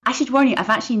I should warn you, I've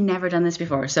actually never done this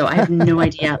before, so I have no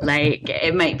idea. Like,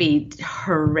 it might be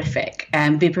horrific.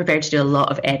 Be prepared to do a lot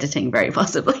of editing, very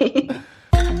possibly.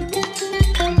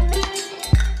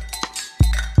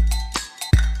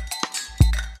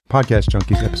 Podcast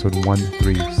Junkies, episode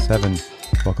 137.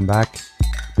 Welcome back.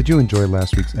 Did you enjoy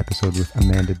last week's episode with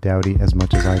Amanda Dowdy as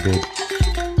much as I did?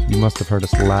 You must have heard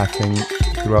us laughing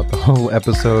throughout the whole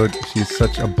episode. She's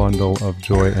such a bundle of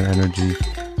joy and energy,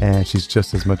 and she's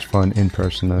just as much fun in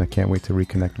person, and I can't wait to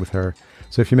reconnect with her.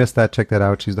 So if you missed that, check that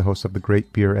out. She's the host of the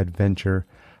Great Beer Adventure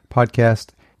podcast,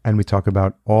 and we talk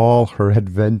about all her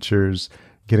adventures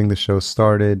getting the show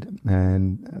started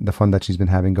and the fun that she's been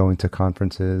having going to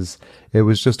conferences. It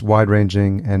was just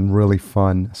wide-ranging and really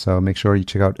fun, so make sure you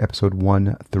check out episode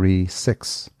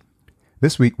 136.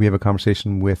 This week, we have a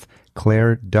conversation with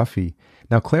Claire Duffy.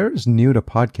 Now, Claire is new to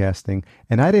podcasting,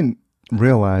 and I didn't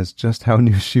realize just how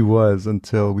new she was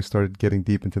until we started getting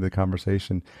deep into the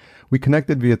conversation. We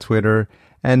connected via Twitter,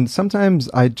 and sometimes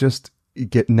I just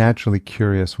get naturally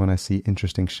curious when I see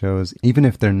interesting shows, even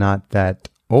if they're not that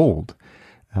old.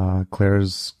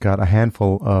 Claire's got a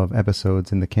handful of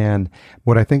episodes in the can.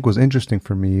 What I think was interesting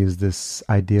for me is this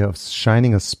idea of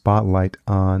shining a spotlight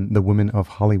on the women of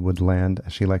Hollywood land,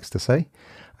 as she likes to say.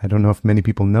 I don't know if many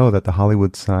people know that the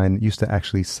Hollywood sign used to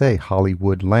actually say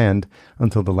Hollywood land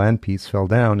until the land piece fell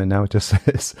down, and now it just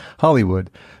says Hollywood.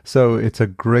 So it's a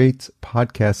great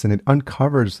podcast, and it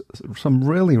uncovers some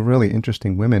really, really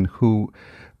interesting women who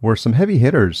were some heavy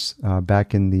hitters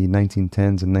back in the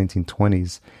 1910s and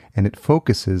 1920s, and it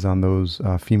focuses on those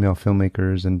female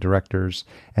filmmakers and directors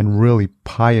and really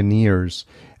pioneers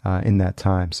in that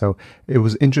time. So it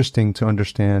was interesting to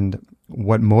understand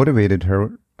what motivated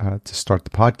her to start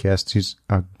the podcast. She's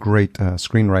a great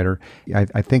screenwriter.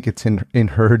 I think it's in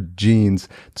her genes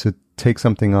to take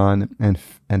something on and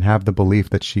have the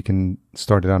belief that she can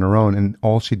start it on her own. And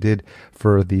all she did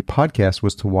for the podcast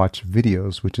was to watch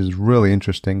videos, which is really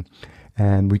interesting.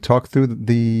 And we talked through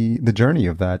the journey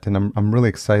of that. And I'm really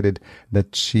excited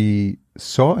that she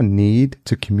saw a need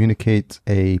to communicate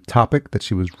a topic that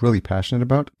she was really passionate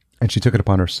about, and she took it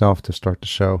upon herself to start the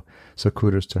show. So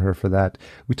kudos to her for that.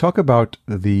 We talk about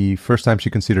the first time she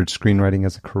considered screenwriting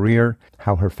as a career,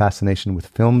 how her fascination with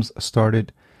films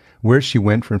started, where she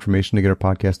went for information to get her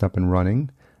podcast up and running.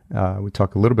 We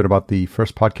talk a little bit about the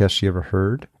first podcast she ever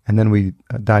heard, and then we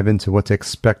dive into what to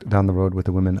expect down the road with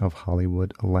the women of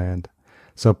Hollywood land.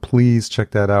 So please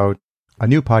check that out. A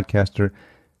new podcaster,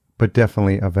 but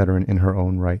definitely a veteran in her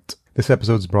own right. This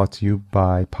episode is brought to you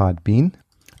by Podbean.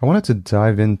 I wanted to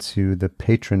dive into the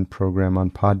Patron program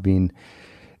on Podbean.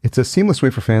 It's a seamless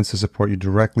way for fans to support you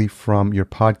directly from your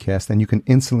podcast, and you can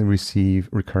instantly receive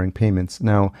recurring payments.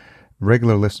 Now,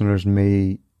 regular listeners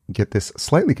may get this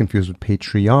slightly confused with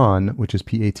Patreon, which is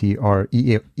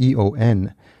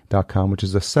Patreon.com, which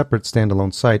is a separate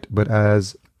standalone site. But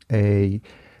as a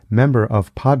member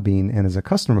of Podbean and as a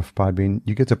customer of Podbean,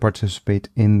 you get to participate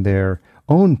in their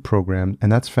own program,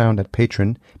 and that's found at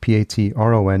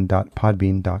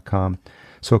patron.podbean.com.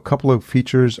 So a couple of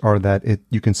features are that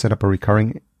you can set up a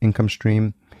recurring income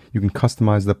stream, you can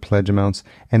customize the pledge amounts,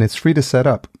 and it's free to set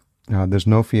up. There's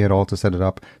no fee at all to set it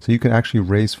up, so you can actually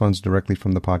raise funds directly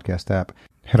from the podcast app.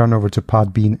 Head on over to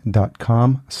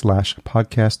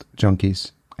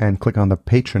podbean.com/podcastjunkies and click on the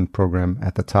Patron program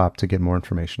at the top to get more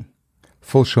information.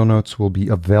 Full show notes will be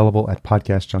available at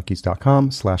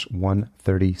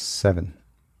podcastjunkies.com/137.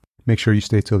 Make sure you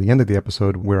stay till the end of the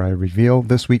episode where I reveal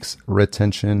this week's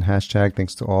retention hashtag,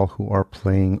 thanks to all who are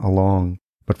playing along.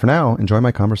 But for now, enjoy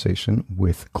my conversation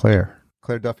with Claire.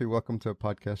 Claire Duffy, welcome to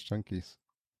Podcast Junkies.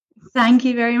 Thank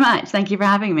you very much. Thank you for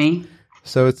having me.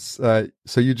 So it's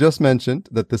so you just mentioned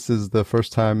that this is the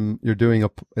first time you're doing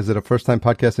is it a first time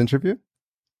podcast interview?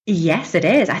 Yes, it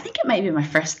is. I think it might be my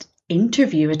first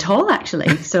interview at all,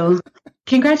 actually. So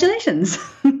congratulations.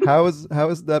 How is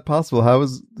that possible? How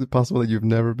is it possible that you've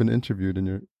never been interviewed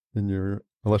in your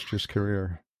illustrious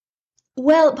career?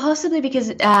 Well, possibly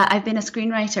because I've been a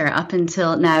screenwriter up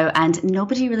until now, and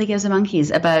nobody really gives a monkeys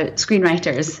about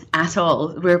screenwriters at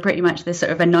all. We're pretty much this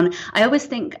sort of I always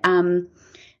think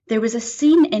there was a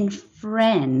scene in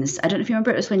Friends. I don't know if you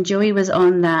remember, it was when Joey was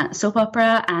on that soap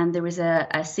opera, and there was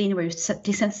a scene where he was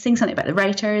saying something about the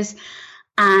writers,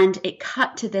 and it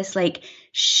cut to this like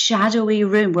shadowy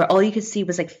room where all you could see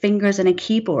was like fingers on a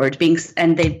keyboard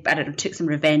and they, I don't know, took some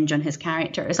revenge on his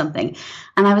character or something.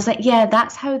 And I was like, yeah,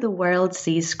 that's how the world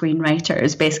sees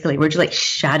screenwriters. Basically, we're just like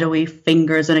shadowy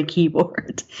fingers on a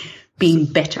keyboard being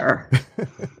bitter,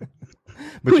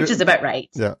 which is about right.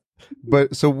 Yeah.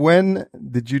 But so when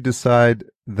did you decide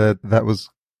that was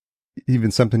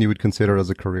even something you would consider as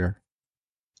a career?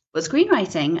 Well,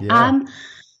 screenwriting. Yeah.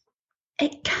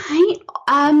 It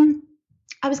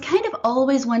I was kind of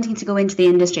always wanting to go into the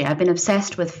industry. I've been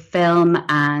obsessed with film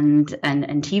and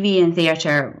TV and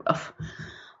theatre.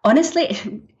 Honestly,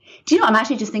 do you know, I'm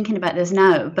actually just thinking about this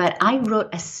now, but I wrote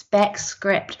a spec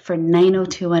script for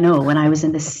 90210 when I was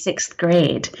in the 6th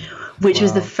grade, which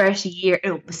was the first year,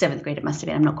 7th grade it must have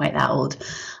been, I'm not quite that old.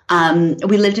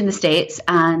 We lived in the States,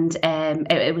 and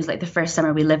it was like the first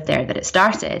summer we lived there that it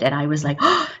started, and I was like,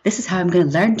 oh, this is how I'm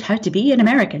going to learn how to be an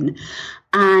American.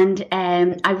 And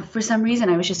for some reason,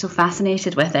 I was just so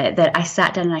fascinated with it that I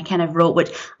sat down and I kind of wrote, which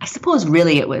I suppose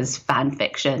really it was fan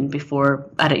fiction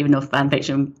before, I don't even know if fan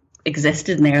fiction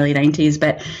existed in the early 90s,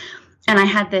 and I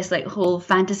had this like whole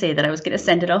fantasy that I was going to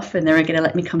send it off and they were going to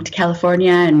let me come to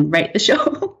California and write the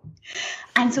show.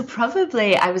 And so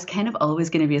probably I was kind of always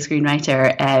going to be a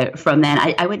screenwriter from then.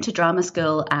 I went to drama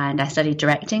school and I studied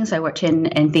directing. So I worked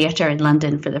in theatre in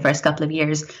London for the first couple of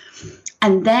years.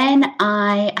 And then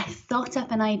I thought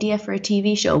up an idea for a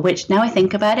TV show, which now I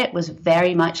think about it was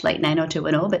very much like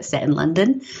 90210, but set in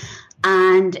London.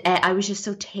 And I was just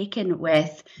so taken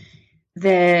with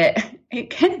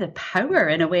the power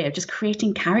in a way of just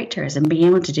creating characters and being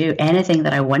able to do anything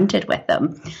that I wanted with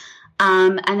them.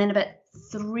 And then about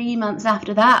 3 months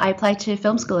after that, I applied to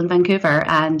film school in Vancouver,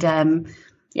 and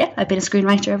I've been a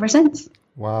screenwriter ever since.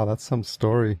 Wow, that's some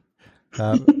story.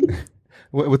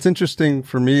 What's interesting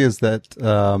for me is that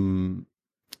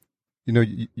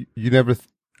you never.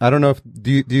 I don't know if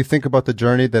do you think about the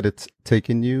journey that it's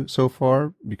taken you so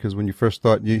far? Because when you first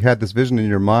thought you had this vision in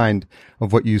your mind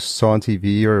of what you saw on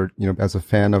TV, or as a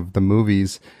fan of the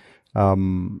movies, so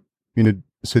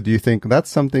do you think that's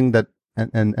something that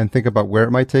and think about where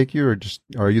it might take you, or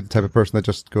are you the type of person that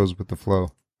just goes with the flow?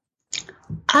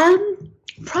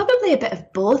 Probably a bit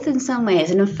of both in some ways.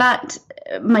 And in fact,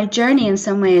 my journey in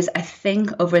some ways, I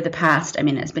think over the past,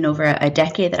 it's been over a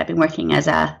decade that I've been working as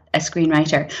a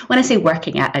screenwriter. When I say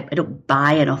working, I don't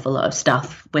buy an awful lot of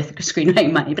stuff with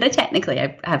screenwriting money, but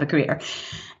I have a career.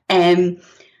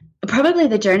 Probably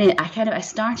the journey, I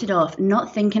started off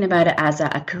not thinking about it as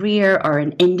a career or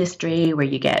an industry where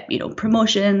you get,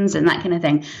 promotions and that kind of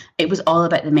thing. It was all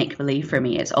about the make-believe for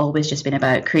me. It's always just been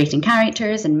about creating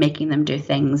characters and making them do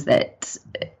things that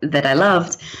I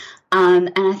loved.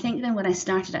 And I think then when I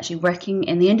started actually working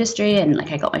in the industry and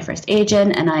I got my first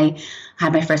agent and I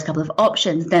had my first couple of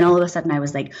options, then all of a sudden I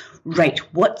was like, right,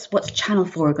 what's Channel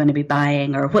 4 going to be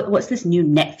buying, or what's this new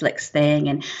Netflix thing?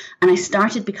 And I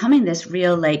started becoming this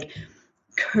real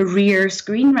career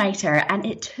screenwriter, and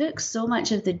it took so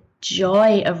much of the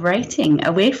joy of writing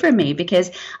away from me because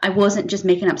I wasn't just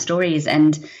making up stories,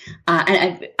 and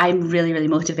I'm really, really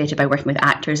motivated by working with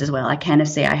actors as well. I kind of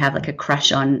say I have a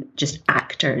crush on just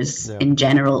actors in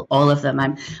general, all of them.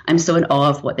 I'm so in awe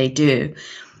of what they do,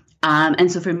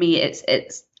 and so for me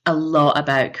it's a lot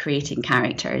about creating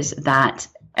characters that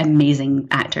amazing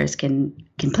actors can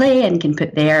play and can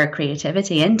put their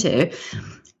creativity into.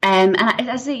 And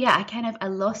I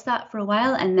lost that for a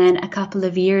while. And then a couple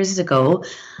of years ago,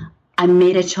 I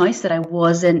made a choice that I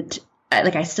wasn't,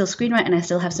 I still screenwrite and I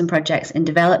still have some projects in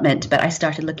development, but I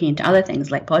started looking into other things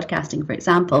like podcasting, for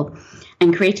example,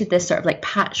 and created this sort of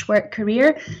patchwork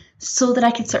career so that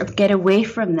I could sort of get away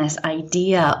from this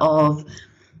idea of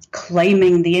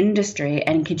climbing the industry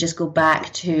and could just go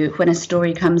back to when a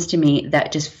story comes to me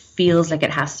that just feels like it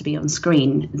has to be on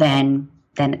screen, then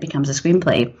it becomes a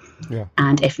screenplay. Yeah.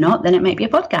 And if not, then it might be a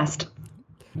podcast.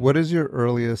 What is your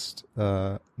earliest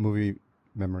movie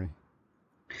memory?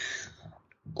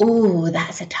 Oh,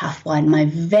 that's a tough one. My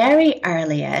very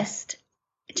earliest,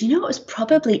 do you know, it was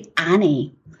probably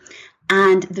Annie.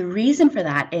 And the reason for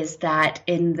that is that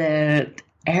in the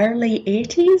early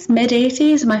 80s, mid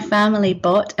 80s, my family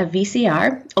bought a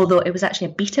VCR, although it was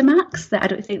actually a Betamax that I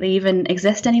don't think they even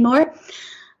exist anymore.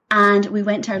 And we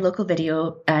went to our local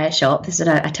video shop. This is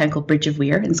a town called Bridge of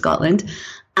Weir in Scotland.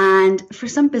 And for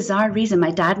some bizarre reason,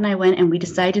 my dad and I went and we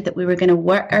decided that we were going to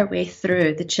work our way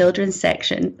through the children's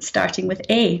section, starting with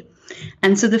A.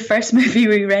 And so the first movie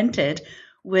we rented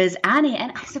was Annie.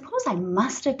 And I suppose I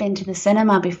must have been to the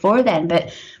cinema before then,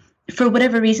 but for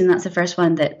whatever reason, that's the first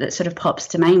one that sort of pops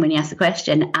to mind when you ask the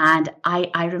question. And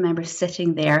I remember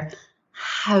sitting there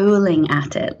howling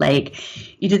at it.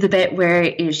 You do the bit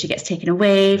where she gets taken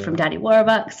away from Daddy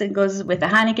Warbucks and goes with the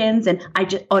Hannigans, and I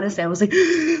just honestly I was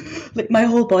like my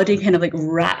whole body kind of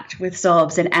racked with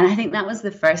sobs, and I think that was the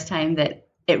first time that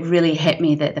it really hit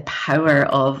me that the power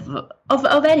of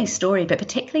any story, but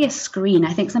particularly a screen.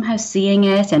 I think somehow seeing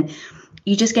it, and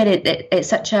you just get it's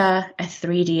such a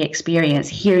 3D experience,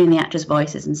 hearing the actors'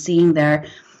 voices and seeing their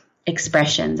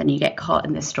expressions, and you get caught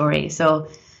in this story. So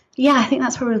yeah, I think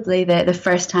that's probably the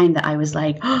first time that I was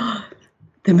like, oh,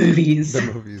 The movies. The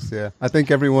movies, yeah. I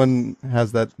think everyone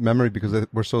has that memory because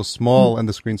we're so small and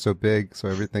the screen's so big, so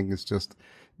everything is just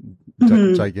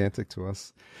gigantic to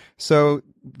us. So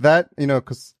that,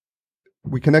 because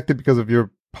we connected because of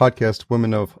your podcast,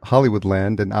 Women of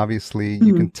Hollywoodland, and obviously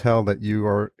you can tell that you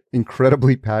are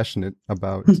incredibly passionate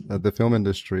about the film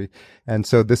industry. And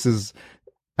so this is,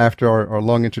 after our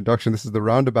long introduction, this is the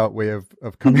roundabout way of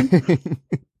coming,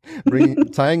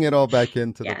 tying it all back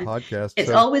into the podcast.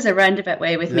 It's always a roundabout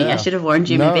way with me. I should have warned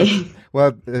you, maybe.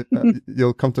 Well,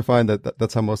 you'll come to find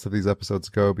that's how most of these episodes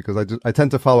go, because I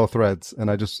tend to follow threads,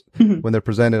 and I just, when they're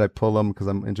presented, I pull them because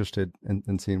I'm interested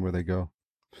in seeing where they go.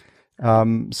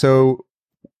 So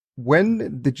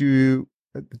when did you,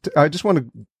 I just want to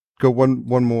go one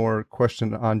more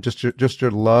question on just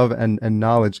your love and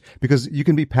knowledge, because you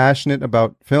can be passionate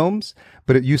about films,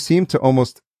 but you seem to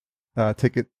almost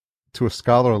take it to a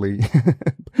scholarly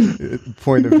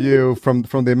point of view from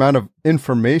the amount of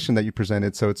information that you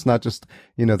presented. So it's not just,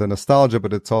 the nostalgia,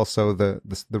 but it's also the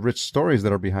rich stories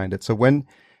that are behind it. So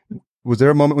was there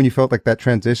a moment when you felt like that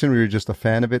transition where you're just a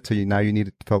fan of it to now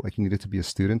felt like you needed to be a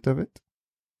student of it?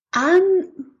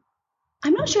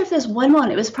 I'm not sure if there's one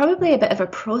moment. It was probably a bit of a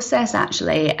process,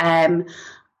 actually. I've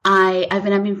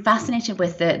been fascinated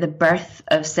with the birth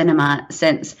of cinema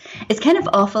since. It's kind of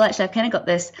awful, actually. I've kind of got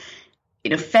this,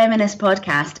 feminist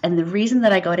podcast, and the reason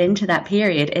that I got into that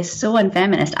period is so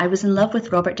unfeminist. I was in love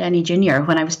with Robert Downey Jr.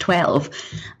 when I was 12,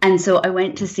 and so I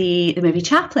went to see the movie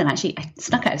Chaplin. Actually, I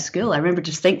snuck out of school, I remember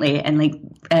distinctly, and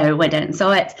went down and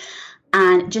saw it.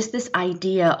 And just this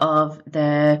idea of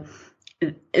the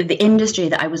industry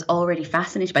that I was already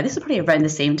fascinated by. This was probably around the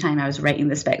same time I was writing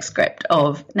the spec script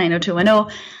of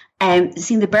 90210,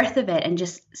 seeing the birth of it and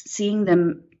just seeing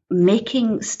them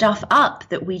making stuff up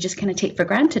that we just kind of take for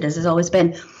granted, as has always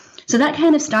been. So that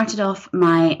kind of started off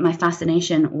my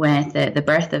fascination with the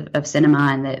birth of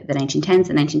cinema in the 1910s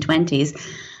and 1920s.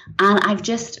 And I've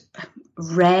just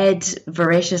read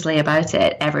voraciously about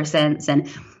it ever since.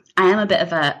 And I am a bit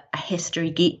of a history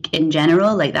geek in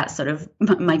general. Like, that's sort of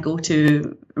my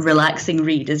go-to relaxing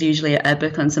read is usually a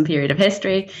book on some period of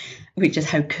history, which is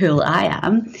how cool I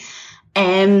am.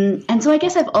 And so I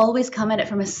guess I've always come at it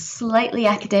from a slightly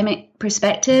academic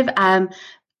perspective. And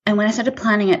when I started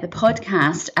planning out the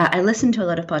podcast, I listened to a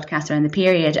lot of podcasts around the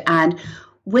period. And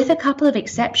with a couple of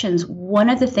exceptions, one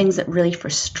of the things that really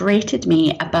frustrated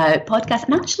me about podcasts,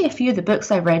 and actually a few of the books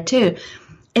I've read too,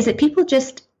 is that people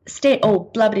just state, oh,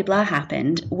 blah, blah, blah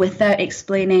happened without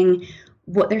explaining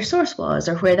what their source was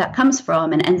or where that comes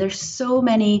from. And there's so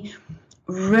many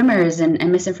rumors and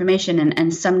misinformation.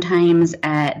 And sometimes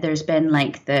there's been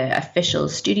like the official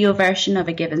studio version of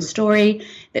a given story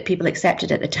that people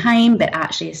accepted at the time, but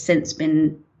actually has since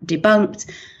been debunked.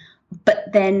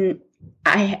 But then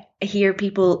I hear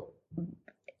people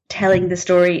telling the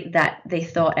story that they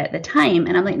thought at the time.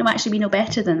 And I'm like, no, actually, we know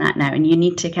better than that now. And you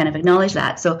need to kind of acknowledge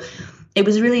that. So it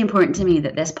was really important to me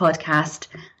that this podcast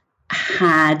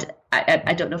had,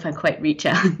 I don't know if I quite reach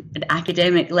an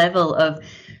academic level of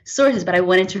sources, but I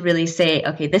wanted to really say,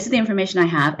 okay, this is the information I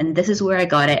have, and this is where I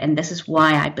got it, and this is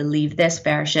why I believe this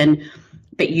version,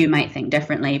 but you might think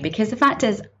differently. Because the fact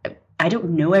is, I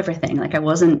don't know everything. Like, I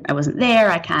wasn't there,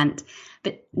 I can't,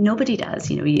 but nobody does,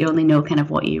 you only know kind of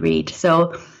what you read.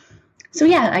 So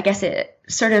yeah, I guess it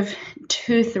sort of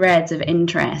two threads of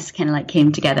interest kind of like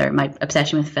came together, my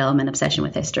obsession with film and obsession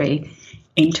with history,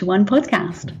 into one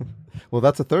podcast. Well,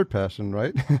 that's a third passion,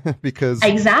 right?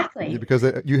 Exactly. Because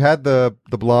you had the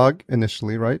blog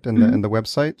initially, right? And the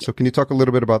website. So can you talk a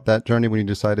little bit about that journey when you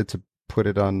decided to put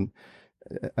it on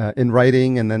in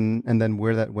writing, and then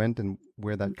where that went and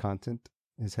where that content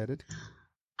is headed?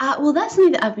 Well, that's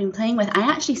something that I've been playing with.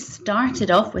 I actually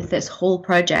started off with this whole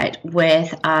project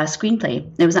with a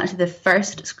screenplay. It was actually the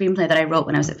first screenplay that I wrote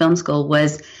when I was at film school,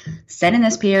 was set in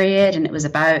this period, and it was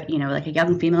about, like a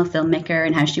young female filmmaker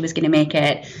and how she was going to make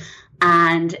it.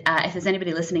 And if there's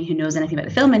anybody listening who knows anything about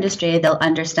the film industry, they'll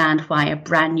understand why a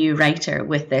brand new writer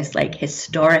with this like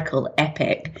historical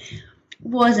epic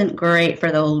wasn't great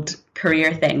for the old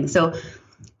career thing. So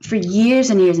for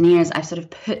years and years and years, I've sort of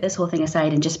put this whole thing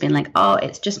aside and just been like, oh,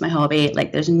 it's just my hobby.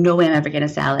 Like, there's no way I'm ever going to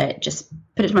sell it. Just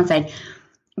put it to one side.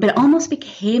 But it almost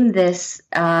became this,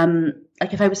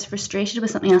 like, if I was frustrated with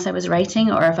something else I was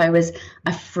writing, or if I was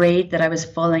afraid that I was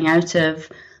falling out of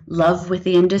love with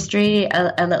the industry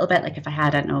a little bit, like if I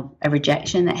had, I don't know, a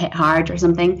rejection that hit hard or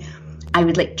something, I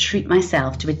would like treat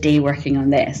myself to a day working on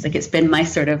this. Like, it's been my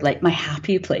sort of like my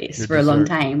happy place for a long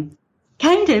time.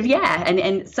 Kind of, yeah.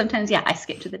 And sometimes, yeah, I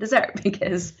skip to the dessert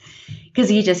because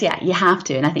you just, yeah, you have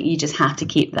to. And I think you just have to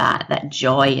keep that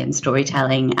joy in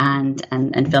storytelling and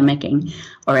filmmaking,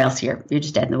 or else you're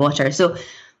just dead in the water. So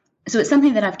it's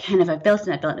something that I've built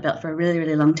for a really,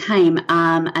 really long time.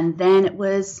 And then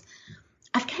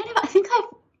I think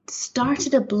I've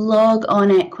started a blog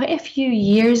on it quite a few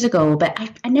years ago, but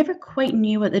I never quite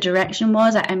knew what the direction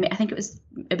was. I think it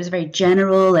was very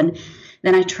general, and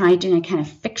then I tried doing a kind of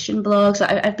fiction blog. So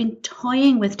I've been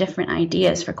toying with different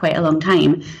ideas for quite a long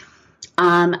time.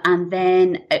 And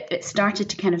then it started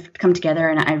to kind of come together,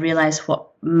 and I realized what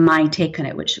my take on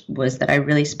it, which was that I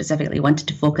really specifically wanted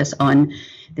to focus on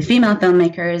the female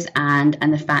filmmakers and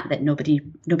the fact that nobody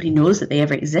knows that they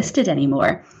ever existed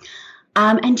anymore.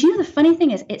 And the funny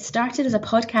thing is, it started as a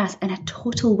podcast in a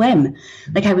total whim.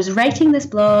 Like, I was writing this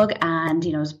blog and,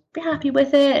 I was happy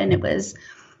with it, and it was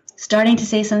starting to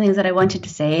say some things that I wanted to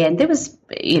say. And there was,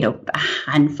 a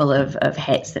handful of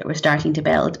hits that were starting to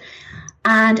build.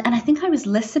 And I think I was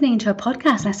listening to a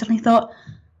podcast and I suddenly thought,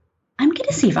 I'm going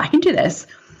to see if I can do this.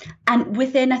 And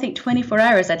within, I think, 24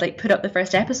 hours, I'd put up the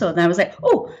first episode, and I was like,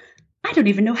 oh, I don't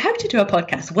even know how to do a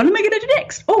podcast. What am I going to do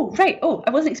next? Oh, right. Oh,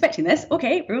 I wasn't expecting this.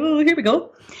 Okay. Oh, here we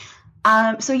go.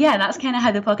 So yeah, that's kind of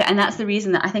how the podcast, and that's the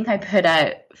reason that I think I put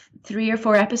out 3 or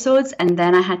 4 episodes, and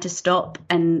then I had to stop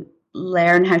and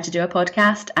learn how to do a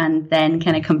podcast, and then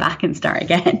kind of come back and start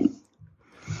again.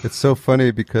 It's so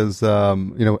funny because,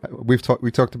 we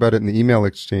talked about it in the email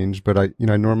exchange, but I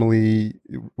normally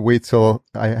wait till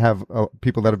I have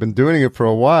people that have been doing it for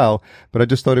a while, but I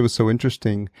just thought it was so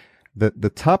interesting the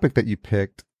topic that you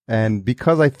picked. And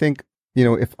because I think,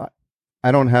 if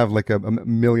I don't have like a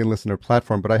million listener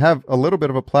platform, but I have a little bit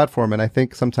of a platform, and I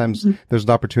think sometimes there's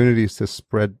opportunities to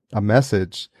spread a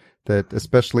message that,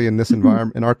 especially in this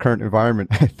environment, in our current environment,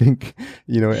 I think,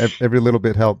 every little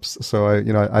bit helps. So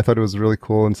I thought it was really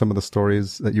cool. And some of the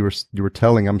stories that you were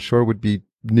telling, I'm sure would be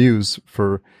news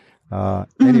for,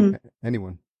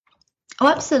 anyone. Oh,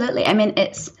 absolutely. I mean,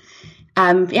 it's,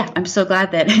 I'm so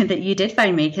glad that you did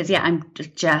find me, because I'm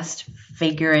just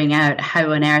figuring out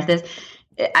how on earth this.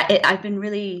 I've been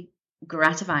really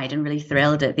gratified and really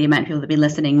thrilled at the amount of people that have been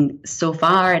listening so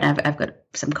far, and I've got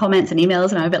some comments and emails,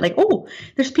 and I'm a bit like, oh,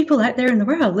 there's people out there in the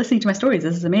world listening to my stories.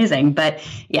 This is amazing. But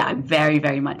yeah, I'm very,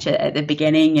 very much at the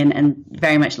beginning and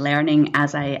very much learning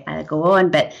as I go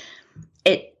on. But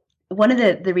one of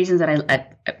the reasons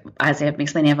that as I've been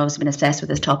explaining, I've always been obsessed with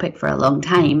this topic for a long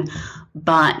time,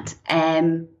 but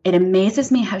it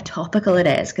amazes me how topical it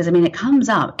is, because it comes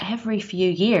up every few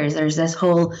years. There's this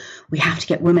whole, we have to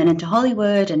get women into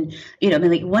Hollywood, and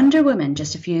like Wonder Woman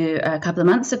just a couple of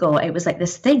months ago, it was like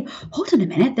this thing, hold on a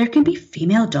minute, there can be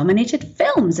female dominated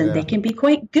films, and they can be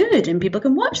quite good and people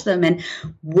can watch them, and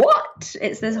what?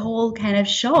 It's this whole kind of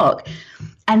shock.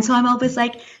 And so I'm always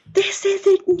like, this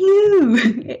isn't new.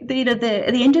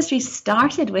 The industry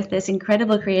started with this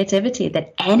incredible creativity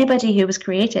that anybody who was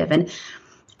creative, and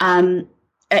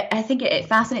I think it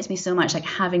fascinates me so much, like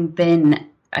having been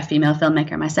a female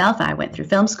filmmaker myself. I went through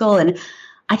film school, and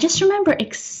I just remember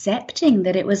accepting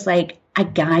that it was like a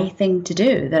guy thing to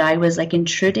do, that I was like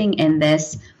intruding in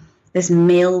this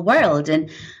male world. And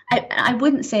I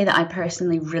wouldn't say that I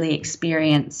personally really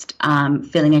experienced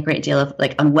feeling a great deal of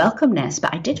like unwelcomeness,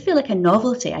 but I did feel like a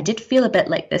novelty. I did feel a bit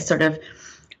like this sort of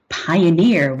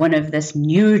pioneer, one of this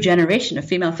new generation of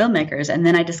female filmmakers. And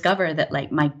then I discovered that like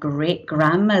my great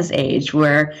grandma's age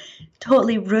were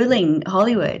totally ruling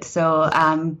Hollywood. So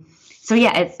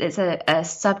yeah, it's a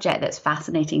subject that's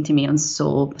fascinating to me on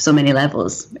so many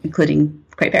levels, including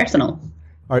quite personal.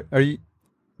 Do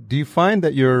you find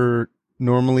that you're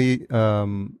normally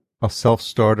a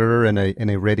self-starter and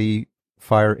a ready,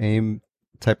 fire, aim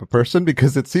type of person?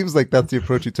 Because it seems like that's the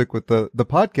approach you took with the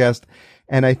podcast.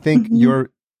 And I think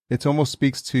it almost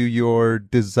speaks to your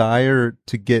desire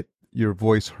to get your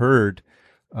voice heard,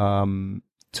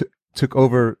 took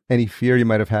over any fear you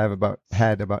might have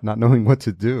had about not knowing what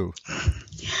to do.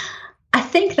 I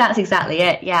think that's exactly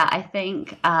it. Yeah, I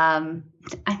think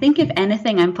if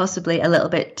anything, I'm possibly a little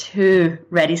bit too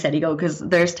ready, steady, go, because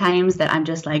there's times that I'm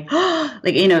just like,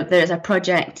 there's a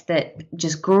project that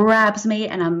just grabs me,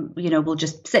 and we'll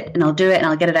just sit and I'll do it and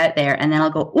I'll get it out there, and then I'll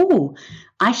go, oh,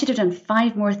 I should have done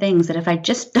 5 more things that if I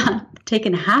just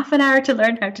taken half an hour to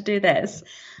learn how to do this.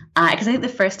 Because I think the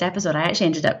first episode, I actually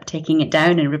ended up taking it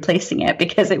down and replacing it,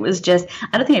 because it was just,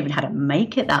 I don't think I even had a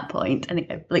mic at that point. I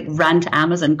think I ran to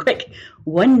Amazon, quick,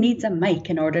 one needs a mic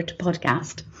in order to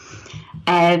podcast.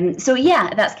 So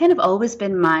yeah, that's kind of always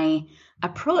been my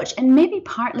approach, and maybe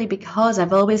partly because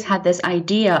I've always had this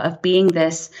idea of being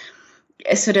this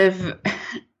sort of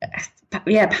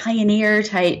pioneer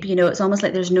type. It's almost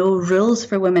like there's no rules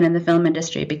for women in the film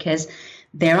industry because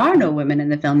there are no women in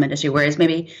the film industry. Whereas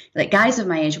maybe like guys of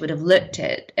my age would have looked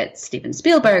at Steven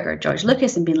Spielberg or George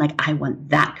Lucas and been like, I want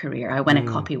that career. I want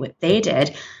to copy what they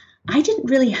did. I didn't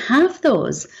really have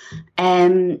those,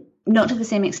 not to the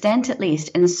same extent at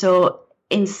least. And so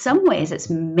in some ways it's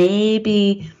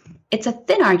a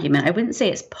thin argument. I wouldn't say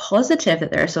it's positive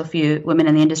that there are so few women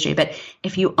in the industry, but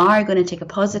if you are going to take a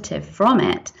positive from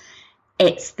it,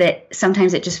 it's that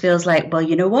sometimes it just feels like, well,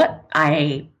 you know what?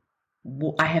 I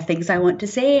have things I want to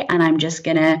say and I'm just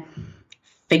going to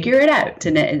figure it out.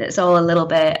 And it's all a little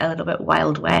bit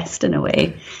Wild West in a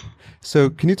way. So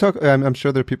can you talk, I'm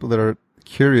sure there are people that are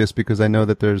curious because I know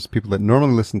that there's people that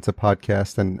normally listen to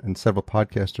podcasts and several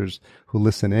podcasters who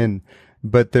listen in,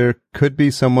 but there could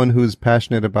be someone who's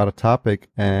passionate about a topic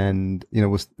and,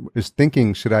 is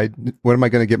thinking, what am I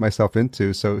going to get myself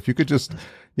into? So if you could just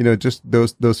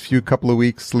those few couple of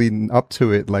weeks leading up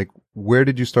to it, like where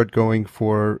did you start going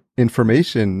for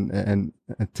information and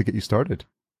to get you started?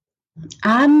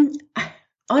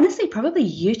 Honestly, probably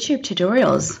YouTube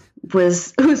tutorials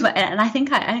was and I think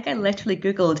I literally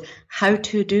Googled how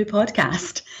to do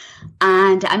podcast.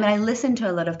 And I mean, I listened to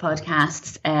a lot of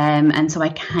podcasts, and so I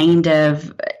kind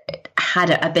of had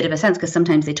a bit of a sense because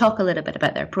sometimes they talk a little bit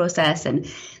about their process. And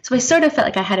so I sort of felt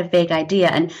like I had a vague idea.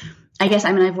 And I guess,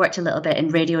 I've worked a little bit in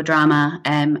radio drama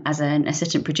as an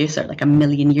assistant producer like a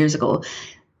million years ago.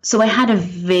 So I had a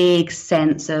vague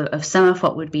sense of some of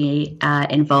what would be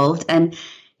involved. And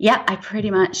yeah, I pretty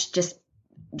much just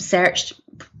searched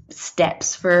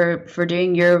steps for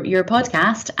doing your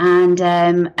podcast. And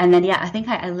then, I think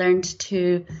I learned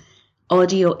to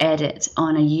audio edit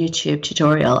on a YouTube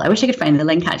tutorial. I wish I could find the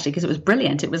link actually, because it was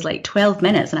brilliant. It was like 12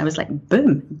 minutes and I was like,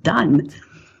 boom, done.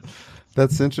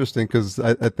 That's interesting because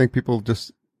I think people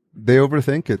they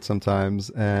overthink it sometimes,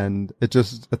 and it's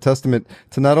just a testament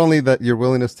to not only that your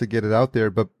willingness to get it out there,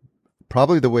 but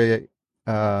probably the way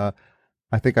I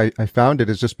think I found it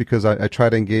is just because I try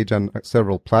to engage on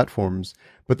several platforms,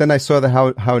 but then I saw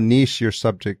how niche your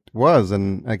subject was.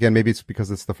 And again, maybe it's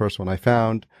because it's the first one I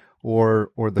found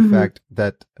or the fact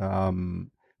that,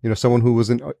 someone who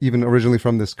wasn't even originally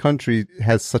from this country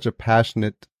has such a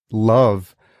passionate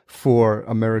love for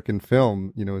American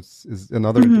film, is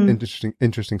another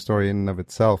interesting story in and of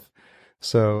itself.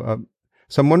 So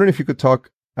I'm wondering if you could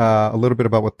talk a little bit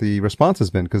about what the response has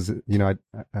been, because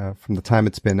from the time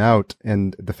it's been out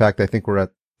and the fact that I think we're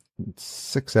at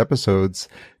 6 episodes,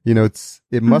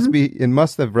 it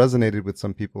must have resonated with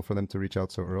some people for them to reach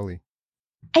out so early.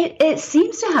 It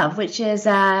seems to have, which has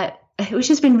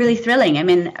been really thrilling. I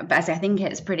mean, as I think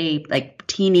it's pretty like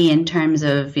teeny in terms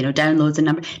of downloads and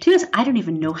numbers. To be honest, I don't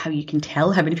even know how you can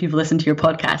tell how many people listen to your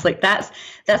podcast. Like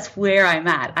that's where I'm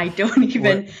at. I don't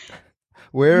even.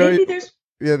 Where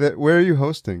are you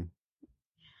hosting?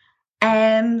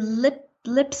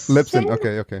 Libsyn.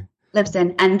 Okay.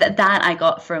 Libsyn, and that I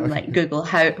got from like Google,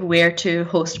 where to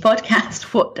host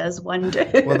podcast. What does one do?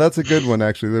 Well, that's a good one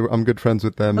actually. I'm good friends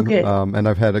with them, and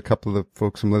I've had a couple of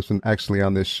folks from Libsyn actually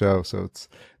on this show. So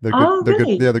they're good. Oh, they're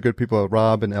really? good. Yeah, they're good people.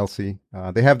 Rob and Elsie,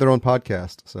 they have their own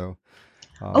podcast. So.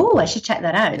 I should check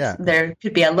that out. Yeah. There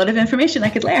could be a lot of information I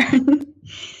could learn.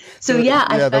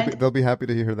 They'll be happy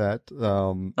to hear that.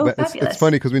 But it's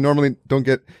funny because we normally don't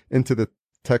get into the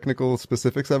technical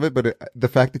specifics of it, but the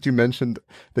fact that you mentioned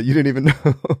that you didn't even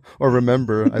know or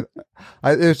remember,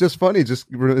 it's just funny, just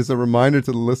as a reminder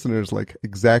to the listeners, like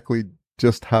exactly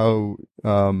just how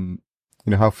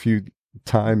how few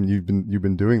time you've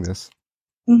been doing this.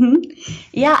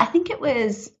 Yeah, I think it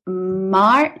was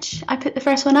March. I put the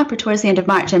first one up, or towards the end of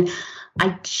March, and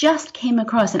I just came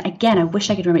across, and again, I wish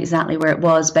I could remember exactly where it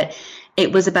was, but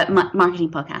it was about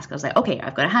marketing podcast. I was like, okay,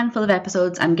 I've got a handful of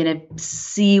episodes. I'm going to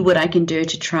see what I can do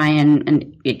to try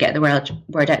and get the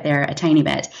word out there a tiny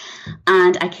bit.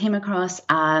 And I came across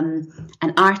an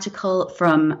article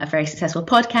from a very successful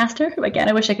podcaster who, again,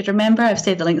 I wish I could remember. I've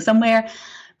saved the link somewhere.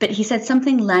 But he said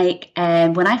something like,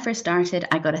 when I first started,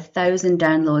 I got 1,000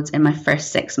 downloads in my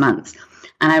first 6 months.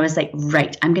 And I was like,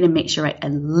 right, I'm going to make sure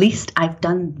at least I've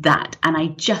done that. And I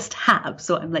just have.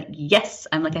 So I'm like, yes,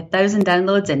 I'm like 1,000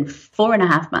 downloads in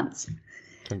 4.5 months.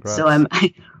 Congrats. So I'm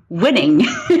winning.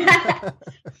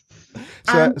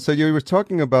 So you were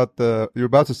talking about you're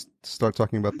about to start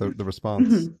talking about the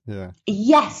response. Yeah.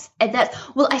 Yes.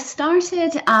 I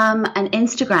started an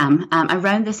Instagram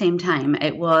around the same time.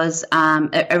 It was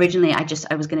originally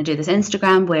I was going to do this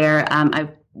Instagram where I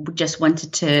just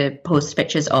wanted to post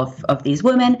pictures of these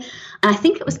women. And I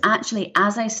think it was actually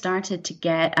as I started to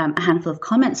get a handful of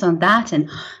comments on that, and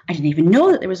I didn't even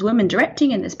know that there was women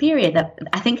directing in this period, that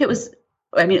I think it was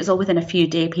I mean, it was all within a few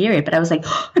day period, but I was like,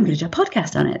 oh, I'm going to do a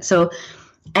podcast on it. So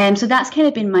that's kind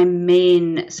of been my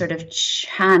main sort of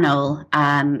channel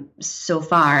so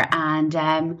far.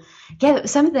 And yeah,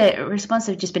 some of the responses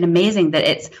have just been amazing, that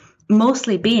it's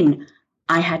mostly been,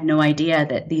 I had no idea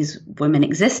that these women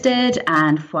existed,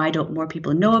 and why don't more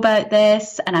people know about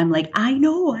this? And I'm like, I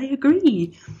know, I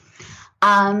agree.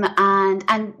 And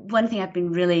one thing I've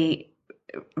been really,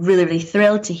 really, really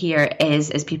thrilled to hear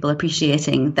is people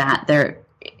appreciating that there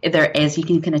is, you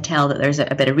can kind of tell that there's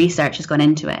a bit of research has gone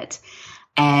into it.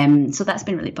 So that's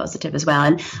been really positive as well,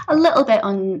 and a little bit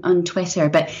on Twitter,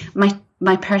 but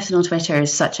my personal Twitter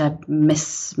is such a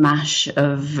mismatch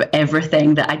of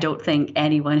everything that I don't think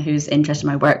anyone who's interested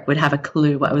in my work would have a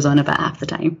clue what I was on about half the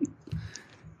time.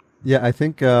 Yeah, I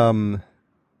think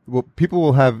well, people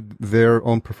will have their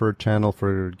own preferred channel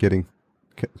for getting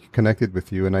connected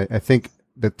with you, and I think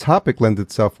the topic lends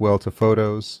itself well to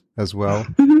photos as well.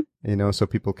 Mm-hmm. You know, so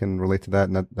people can relate to that,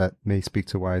 and that may speak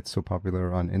to why it's so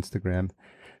popular on Instagram.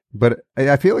 But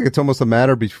I feel like it's almost a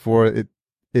matter before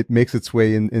it makes its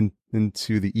way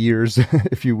into the ears,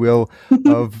 if you will,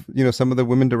 of, you know, some of the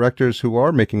women directors who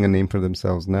are making a name for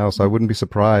themselves now. So I wouldn't be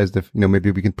surprised if, you know, maybe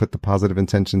we can put the positive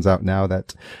intentions out now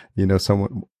that, you know,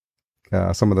 some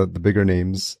of the bigger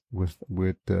names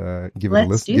would give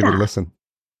it a listen.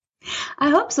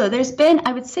 I hope so. There's been,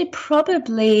 I would say,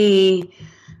 probably,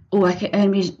 I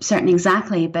can't be certain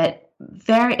exactly, but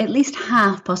at least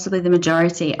half, possibly the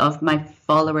majority of my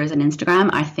followers on Instagram,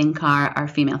 I think are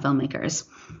female filmmakers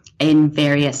in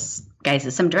various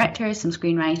guises. Some directors, some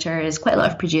screenwriters, quite a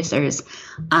lot of producers.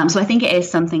 So I think it is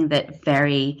something that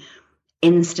very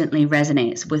instantly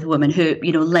resonates with women who,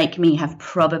 you know, like me, have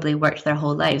probably worked their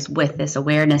whole lives with this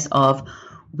awareness of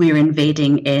we're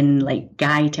invading in like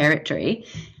guy territory,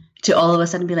 to all of a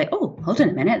sudden be like, oh, hold on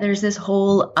a minute, there's this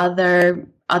whole other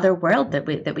world that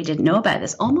we didn't know about.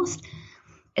 It's almost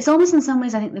in some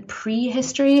ways, I think, the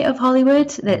prehistory of Hollywood.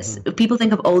 That's people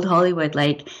think of old Hollywood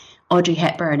like Audrey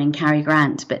Hepburn and Cary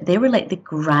Grant, but they were like the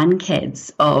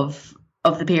grandkids of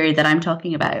the period that I'm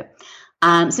talking about.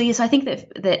 So I think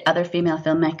that other female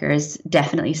filmmakers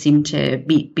definitely seem to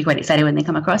be quite excited when they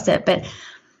come across it. But,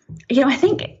 you know, I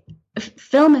think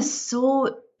film is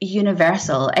so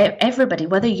universal. Everybody,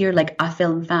 whether you're like a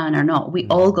film fan or not, we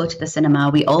all go to the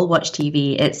cinema, we all watch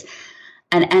TV.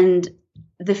 And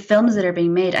the films that are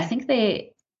being made, I think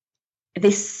they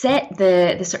set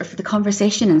the sort of the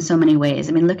conversation in so many ways.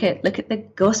 I mean, look at the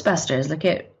Ghostbusters, look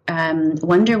at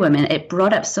Wonder Woman. It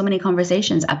brought up so many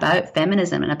conversations about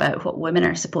feminism and about what women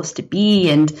are supposed to be,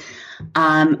 and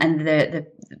the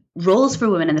roles for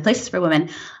women and the places for women.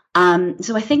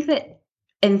 So I think that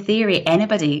in theory,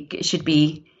 anybody should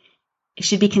be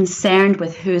concerned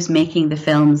with who's making the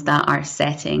films that are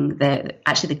setting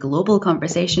the global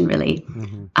conversation, really.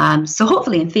 Mm-hmm. So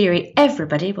hopefully, in theory,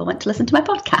 everybody will want to listen to my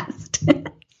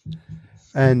podcast.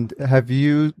 And have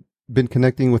you been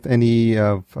connecting with any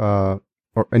of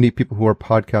or any people who are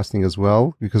podcasting as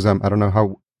well? Because I don't know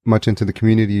how much into the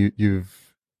community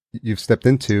you've stepped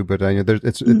into, but I know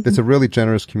it's a really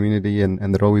generous community,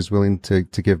 and they're always willing to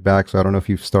give back. So I don't know if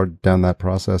you've started down that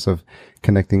process of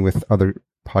connecting with other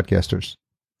podcasters.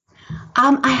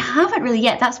 I haven't really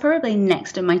yet. That's probably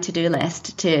next on my to-do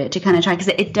list to kind of try,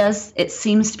 because it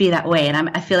seems to be that way, and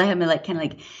I feel like I'm like kind of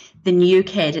like the new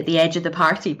kid at the edge of the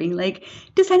party, being like,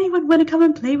 does anyone want to come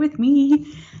and play with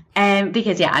me?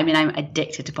 Because yeah, I mean, I'm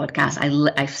addicted to podcasts.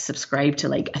 I've subscribed to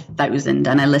like 1,000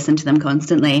 and I listen to them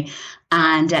constantly.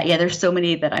 And yeah, there's so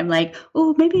many that I'm like,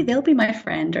 oh, maybe they'll be my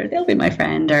friend, or they'll be my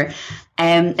friend, or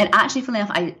and actually, funnily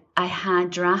enough, I had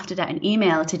drafted out an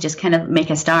email to just kind of make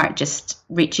a start, just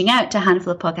reaching out to a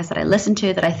handful of podcasts that I listen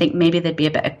to that I think maybe there'd be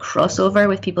a bit of crossover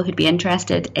with people who'd be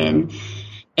interested in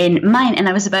mine. And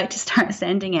I was about to start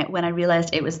sending it when I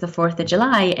realized it was the 4th of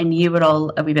July and you were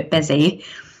all a wee bit busy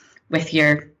with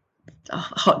your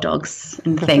hot dogs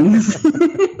and things.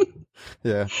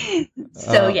 Yeah.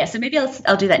 So maybe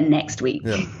I'll do that next week.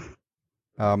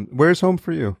 Yeah. Where's home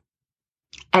for you?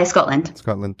 Scotland.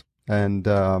 Scotland. And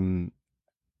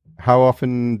how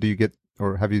often do you get,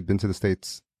 or have you been to the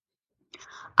States?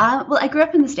 Well, I grew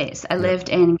up in the States. I lived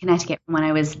in Connecticut from when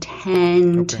I was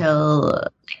 10 till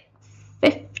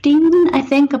 15, I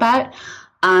think, about.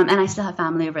 And I still have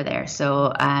family over there.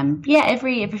 So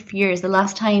every few years. The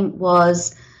last time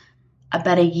was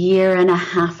about a year and a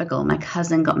half ago. My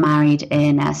cousin got married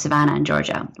in Savannah in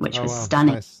Georgia, which was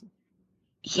stunning. Nice.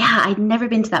 Yeah, I'd never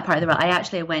been to that part of the world.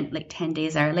 I went like 10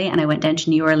 days early, and I went down to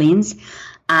New Orleans,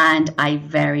 and I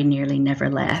very nearly never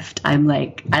left. I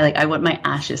want my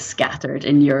ashes scattered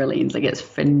in New Orleans. Like, it's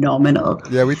phenomenal.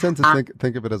 Yeah, we tend to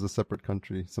think of it as a separate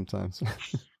country sometimes.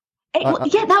 Yeah,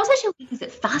 that was actually one of the things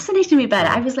that fascinated me about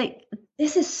it. I was like,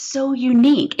 this is so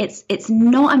unique. It's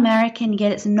not American,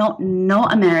 yet it's not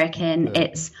American. Yeah.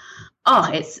 It's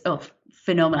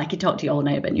phenomenal. I could talk to you all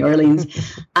night about New Orleans.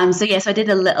 So yes, I did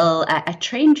a little a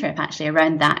train trip actually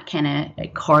around that kind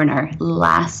of corner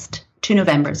last 2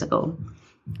 Novembers ago.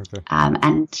 Okay. And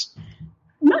I'm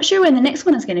not sure when the next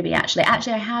one is going to be actually.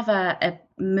 Actually, I have a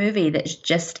movie that's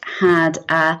just had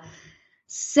a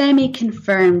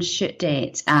semi-confirmed shoot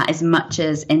date, as much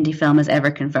as indie film has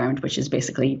ever confirmed, which is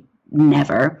basically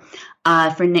never,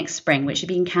 for next spring, which should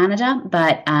be in Canada.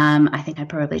 But I think I'd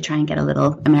probably try and get a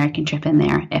little American trip in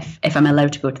there if I'm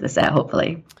allowed to go to the set,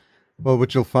 hopefully. Well,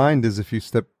 what you'll find is if you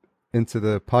step into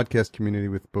the podcast community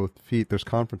with both feet, there's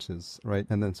conferences, right?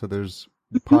 And then so there's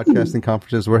podcasting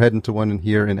conferences. We're heading to one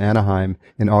here in Anaheim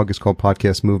in August called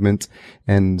Podcast Movement,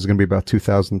 and there's going to be about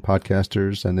 2,000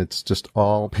 podcasters, and it's just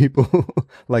all people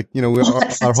like,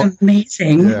 That's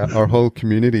amazing. Yeah, our whole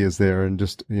community is there, and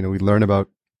just, we learn about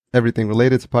everything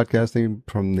related to podcasting,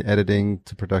 from the editing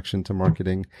to production to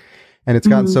marketing. And it's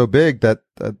gotten so big that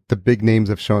the big names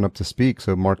have shown up to speak.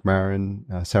 So Mark Maron,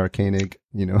 Sarah Koenig,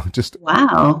 just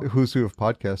wow, who's who of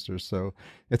podcasters. So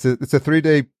it's a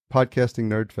 3-day podcasting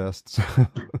nerd fest.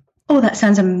 Oh, that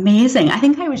sounds amazing. I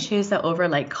think I would choose that over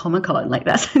like Comic-Con. Like,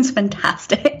 that sounds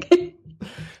fantastic.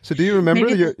 So do you remember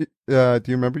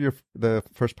the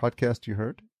first podcast you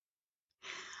heard?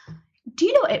 Do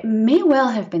you know, it may well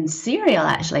have been Serial,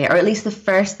 actually, or at least the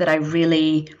first that I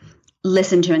really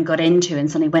listened to and got into and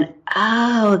suddenly went,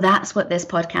 oh, that's what this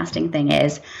podcasting thing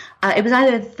is. It was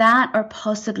either that or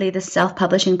possibly the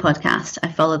self-publishing podcast. I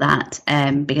follow that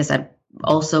because I'm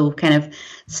also kind of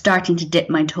starting to dip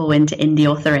my toe into indie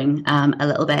authoring a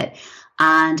little bit.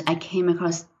 And I came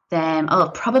across them,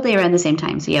 probably around the same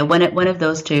time. So yeah, one of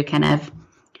those two kind of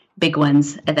big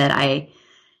ones that I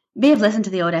may have listened to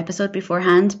the odd episode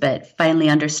beforehand, but finally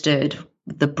understood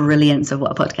the brilliance of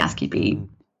what a podcast could be.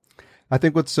 I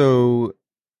think what's so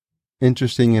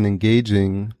interesting and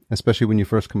engaging, especially when you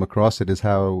first come across it, is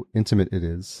how intimate it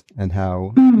is, and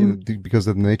how, because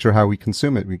of the nature of how we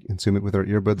consume it with our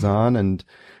earbuds on, and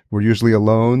we're usually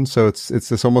alone. So it's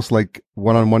this almost like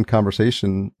one-on-one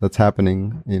conversation that's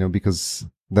happening, because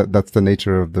that's the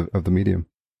nature of the medium.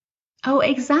 Oh,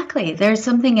 exactly. There's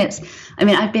something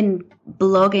I've been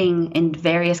blogging in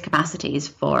various capacities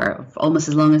for almost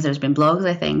as long as there's been blogs,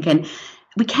 I think. And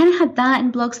we kind of had that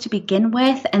in blogs to begin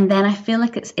with. And then I feel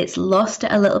like it's lost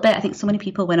it a little bit. I think so many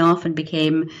people went off and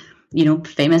became,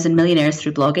 famous and millionaires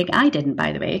through blogging. I didn't,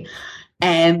 by the way.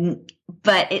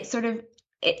 But it's sort of,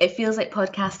 it feels like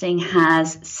podcasting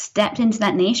has stepped into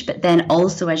that niche, but then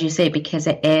also, as you say, because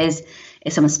if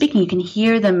someone's speaking, you can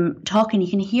hear them talking,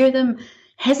 you can hear them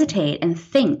hesitate and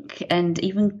think and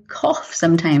even cough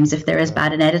sometimes if they're as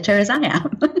bad an editor as I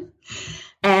am.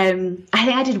 I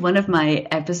think I did one of my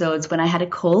episodes when I had a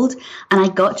cold, and I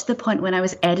got to the point when I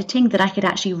was editing that I could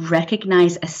actually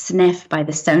recognize a sniff by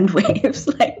the sound waves.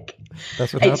 Like,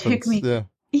 that's what happens. Took me, yeah.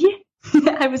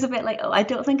 I was a bit like, I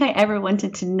don't think I ever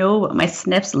wanted to know what my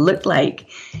sniffs looked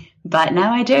like, but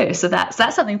now I do. So that's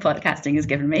something podcasting has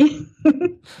given me.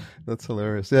 That's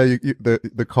hilarious. Yeah,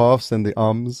 the coughs and the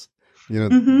ums.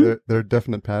 There are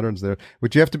definite patterns there.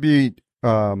 What you have to be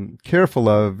careful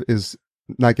of is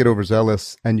not get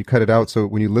overzealous, and you cut it out. So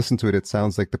when you listen to it, it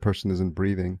sounds like the person isn't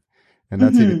breathing, and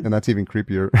that's even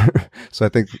creepier. So I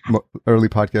think early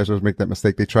podcasters make that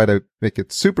mistake. They try to make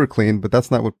it super clean, but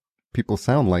that's not what people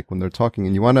sound like when they're talking.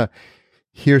 And you want to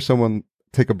hear someone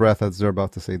take a breath as they're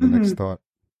about to say the next thought.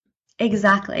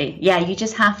 Exactly. Yeah, you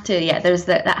just have to. Yeah, there's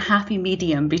that happy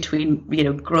medium between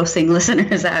grossing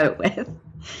listeners out with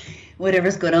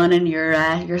whatever's going on in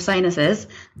your sinuses,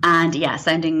 and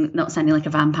not sounding like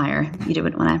a vampire. You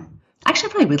wouldn't want to. Actually,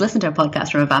 I probably would listen to a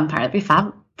podcast from a vampire. That'd be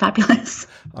fabulous.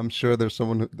 I'm sure there's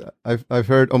someone I've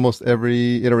heard almost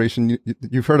every iteration.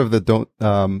 You've heard of the Don't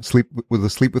Sleep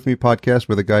With Me podcast,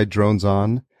 where the guy drones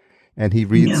on, and he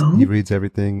reads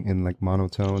everything in like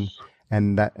monotone.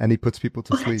 And he puts people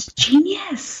to sleep. That's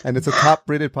genius. And it's a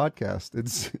top-rated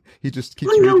podcast. He just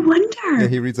keeps. Oh, no wonder. Yeah,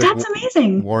 he reads that's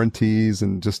amazing. Warranties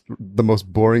and just the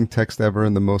most boring text ever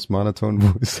and the most monotone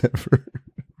voice ever.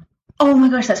 Oh my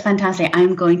gosh, that's fantastic!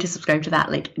 I'm going to subscribe to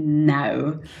that like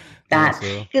now.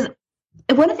 Because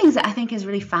one of the things that I think is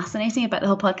really fascinating about the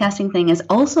whole podcasting thing is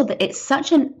also that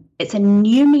it's a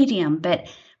new medium, but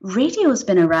radio's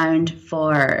been around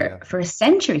for a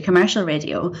century, commercial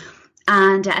radio,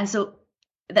 and so.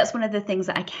 That's one of the things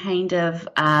that I kind of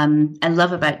I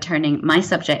love about turning my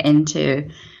subject into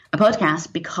a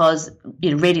podcast, because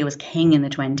radio was king in the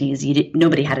 20s.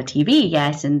 Nobody had a TV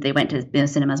yet, and they went to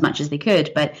cinema as much as they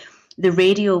could. But the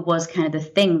radio was kind of the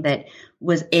thing that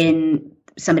was in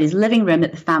somebody's living room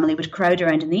that the family would crowd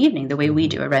around in the evening, the way we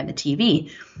do around the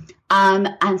TV.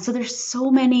 And so there's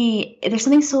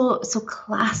something so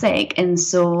classic and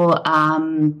so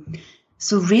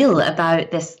real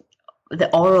about the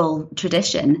oral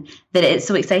tradition, that it's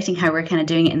so exciting how we're kind of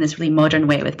doing it in this really modern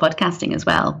way with podcasting as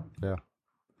well. Yeah.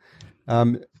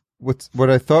 What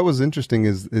I thought was interesting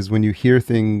is when you hear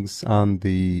things on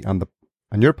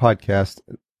your podcast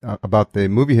about the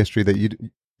movie history that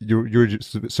you're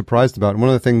just surprised about. And one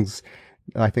of the things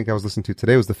I think I was listening to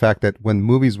today was the fact that when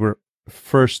movies were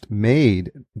first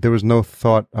made, there was no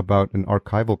thought about an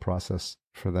archival process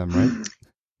for them, right?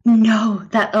 No,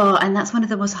 and that's one of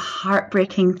the most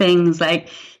heartbreaking things. Like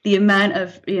the amount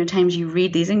of times you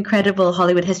read these incredible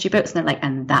Hollywood history books, and they're like,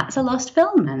 and that's a lost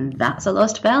film, and that's a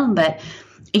lost film. But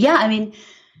yeah, I mean,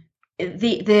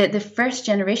 the first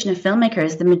generation of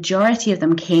filmmakers, the majority of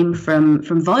them came from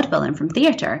vaudeville and from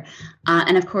theatre.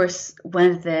 And of course, one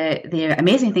of the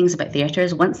amazing things about theatre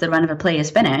is once the run of a play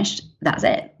is finished, that's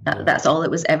it. That's all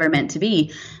it was ever meant to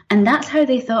be. And that's how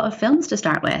they thought of films to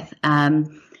start with.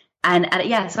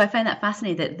 So I find that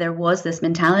fascinating that there was this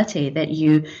mentality that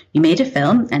you made a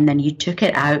film and then you took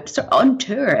it out on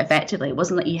tour effectively. It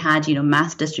wasn't like you had,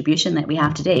 mass distribution that we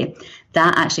have today.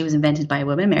 That actually was invented by a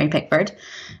woman, Mary Pickford.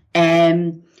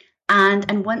 And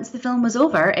once the film was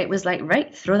over, it was like,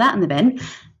 right, throw that in the bin.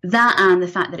 That and the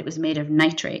fact that it was made of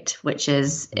nitrate, which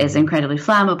is incredibly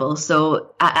flammable.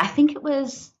 So I think it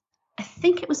was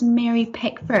Mary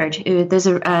Pickford. There's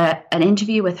an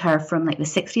interview with her from like the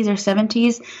 60s or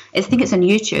 70s. I think it's on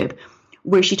YouTube,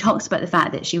 where she talks about the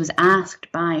fact that she was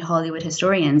asked by Hollywood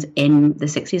historians in the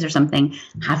 60s or something,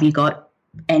 have you got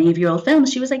any of your old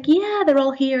films? She was like, yeah, they're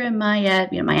all here in my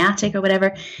my attic or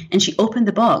whatever. And she opened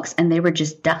the box and they were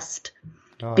just dust.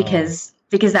 Oh. Because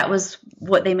that was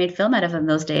what they made film out of in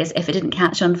those days. If it didn't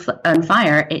catch on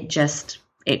fire,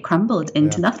 it crumbled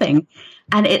into nothing.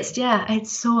 And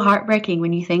it's so heartbreaking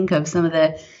when you think of some of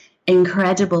the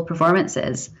incredible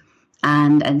performances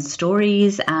and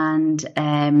stories and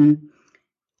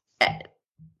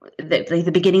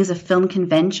the beginnings of film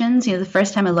conventions. The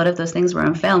first time a lot of those things were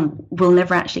on film, we'll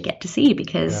never actually get to see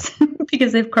because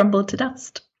they've crumbled to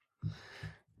dust.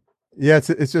 Yeah,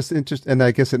 it's just interesting, and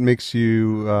I guess it makes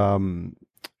you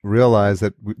realize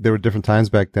that there were different times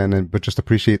back then, but just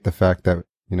appreciate the fact that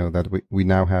that we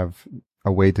now have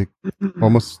a way to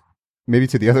almost maybe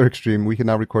to the other extreme. We can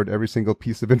now record every single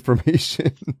piece of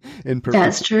information in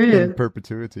That's true. In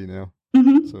perpetuity now.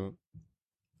 Mm-hmm. So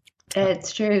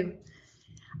it's true.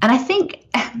 And I think,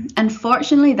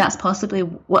 unfortunately, that's possibly,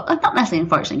 well, not necessarily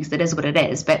unfortunately, because it is what it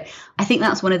is, but I think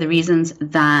that's one of the reasons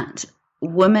that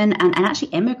women and actually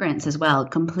immigrants as well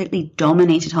completely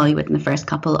dominated Hollywood in the first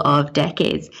couple of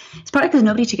decades. It's partly because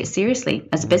nobody took it seriously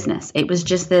as a business. It was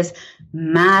just this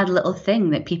mad little thing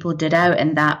that people did out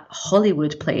in that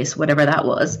Hollywood place, whatever that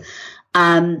was.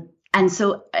 And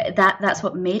so that's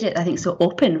what made it, I think, so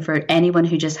open for anyone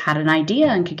who just had an idea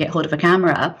and could get hold of a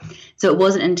camera. So it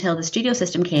wasn't until the studio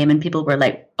system came and people were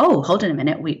like, oh, hold on a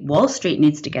minute, Wall Street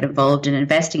needs to get involved in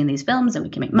investing in these films and we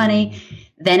can make money.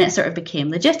 Then it sort of became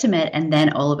legitimate. And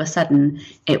then all of a sudden,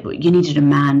 you needed a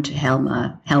man to helm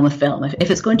a film if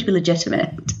it's going to be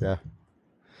legitimate. Yeah.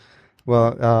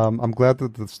 Well, I'm glad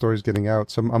that the story's getting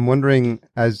out. So I'm wondering,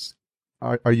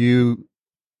 are you...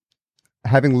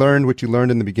 having learned what you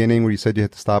learned in the beginning, where you said you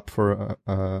had to stop for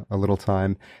a little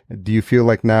time, do you feel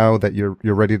like now that you're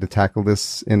ready to tackle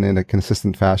this in a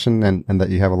consistent fashion and that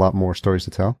you have a lot more stories to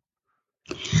tell?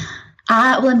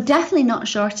 Well, I'm definitely not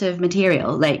short of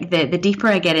material. Like the deeper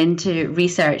I get into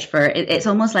research for it, it's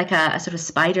almost like a sort of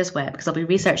spider's web, because I'll be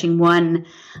researching one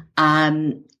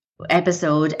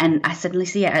episode and I suddenly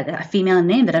see a female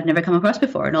name that I've never come across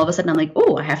before. And all of a sudden I'm like,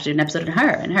 oh, I have to do an episode on her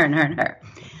and her and her and her.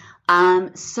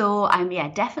 So I'm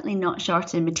definitely not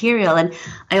short in material, and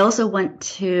I also want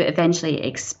to eventually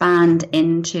expand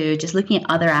into just looking at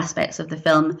other aspects of the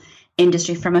film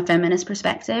industry from a feminist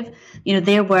perspective.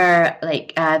 There were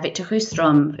like Victor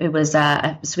Sjöström, who was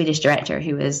a Swedish director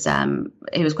who was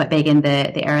quite big in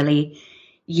the early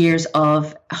years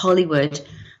of Hollywood.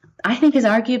 I think is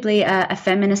arguably a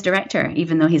feminist director,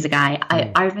 even though he's a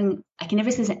guy. Irving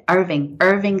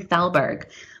Thalberg.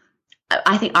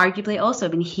 I think arguably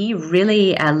also, he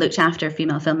really looked after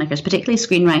female filmmakers, particularly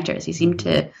screenwriters. He seemed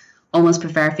to almost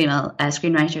prefer female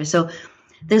screenwriters. So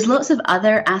there's lots of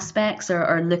other aspects,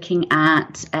 or looking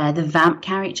at the vamp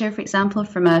character, for example,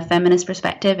 from a feminist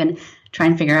perspective, and try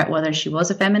and figure out whether she was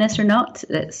a feminist or not.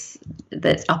 That's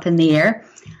up in the air.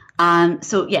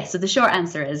 So the short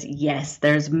answer is yes,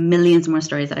 there's millions more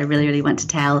stories that I really, really want to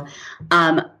tell.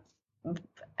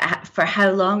 for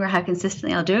how long or how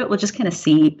consistently I'll do it, we'll just kind of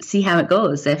see how it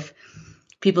goes. If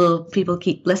people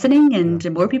keep listening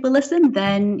and more people listen,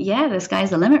 then yeah, the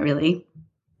sky's the limit, really.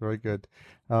 Very good.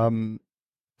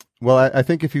 Well, I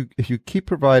think if you keep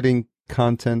providing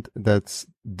content that's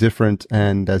different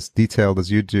and as detailed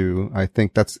as you do, I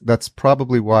think that's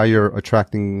probably why you're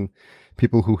attracting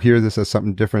people who hear this as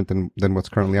something different than what's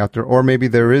currently out there. Or maybe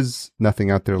there is nothing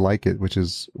out there like it, which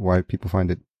is why people find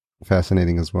it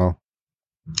fascinating as well.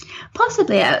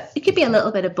 Possibly. It could be a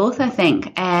little bit of both, I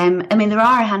think. I mean, there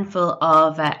are a handful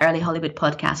of early Hollywood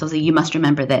podcasts. Also, You Must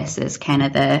Remember This is kind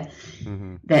of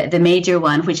the major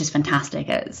one, which is fantastic.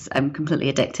 I'm completely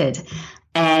addicted.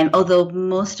 Although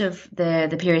most of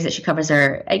the periods that she covers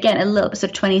are, again, a little bit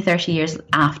sort of 20, 30 years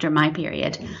after my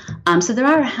period. So there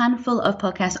are a handful of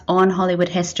podcasts on Hollywood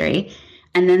history.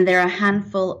 And then there are a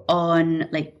handful on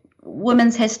like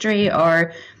women's history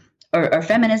or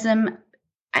feminism.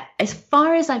 As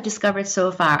far as I've discovered so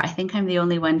far, I think I'm the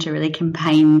only one to really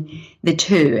combine the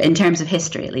two in terms of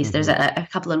history, at least. There's a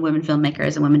couple of women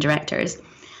filmmakers and women directors.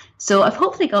 So I've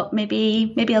hopefully got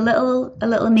maybe a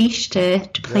little niche to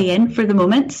play in for the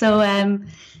moment. So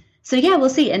yeah, we'll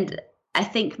see. And I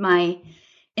think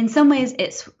in some ways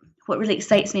it's what really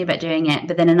excites me about doing it,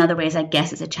 but then in other ways I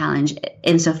guess it's a challenge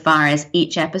insofar as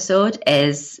each episode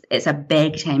it's a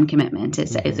big time commitment.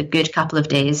 It's a good couple of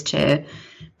days to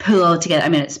pull all together. I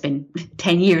mean, it's been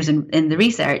 10 years in the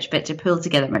research, but to pull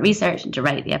together my research and to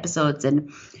write the episodes.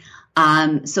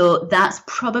 And so that's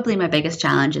probably my biggest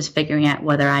challenge, is figuring out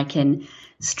whether I can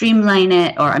streamline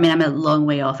it, or, I mean, I'm a long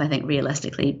way off, I think,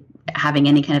 realistically, having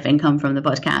any kind of income from the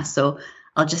podcast. So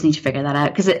I'll just need to figure that out,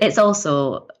 because it's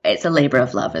a labor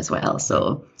of love as well.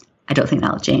 So I don't think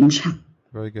that'll change.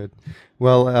 Very good.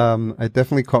 Well, I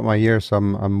definitely caught my ear, so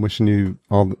I'm wishing you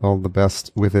all the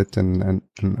best with it, and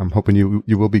I'm hoping you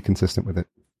will be consistent with it.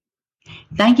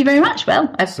 Thank you very much.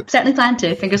 Well, I've certainly planned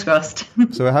to. Fingers crossed.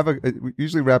 So we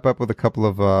usually wrap up with a couple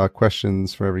of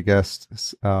questions for every guest.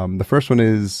 The first one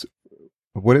is,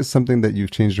 what is something that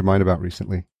you've changed your mind about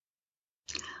recently?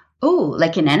 Oh,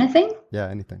 like in anything? Yeah,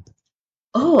 anything.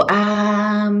 Oh,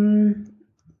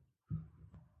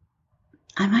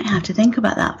 I might have to think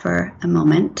about that for a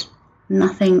moment.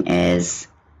 Nothing is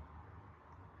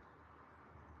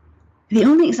the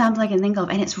only example I can think of,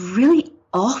 and it's really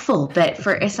awful, but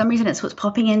for some reason it's what's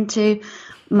popping into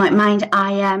my mind.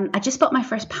 I just bought my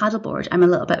first paddleboard. I'm a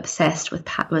little bit obsessed with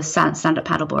stand-up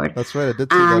paddleboard. That's right. I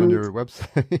did see that on your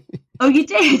website. Oh, you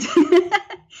did?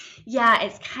 Yeah,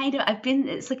 it's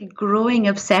it's like a growing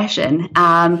obsession.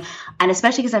 And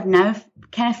especially because I've now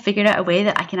kind of figured out a way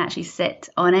that I can actually sit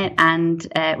on it and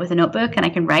with a notebook, and I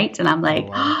can write, and I'm like,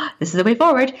 this is the way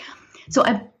forward. So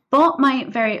I bought my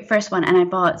very first one, and I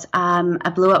bought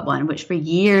a blow-up one, which for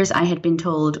years I had been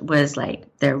told was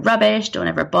like, they're rubbish, don't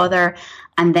ever bother.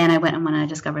 And then I went on when I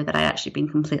discovered that I'd actually been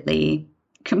completely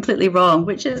wrong,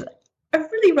 which is a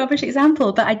really rubbish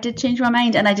example. But I did change my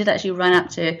mind, and I did actually run up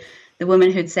to the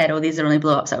woman who'd said, oh, these are only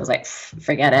blow-ups. I was like,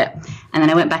 forget it. And then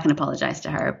I went back and apologized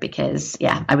to her because,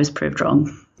 yeah, I was proved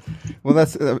wrong. Well,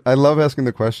 I love asking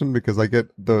the question, because I get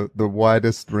the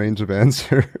widest range of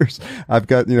answers. I've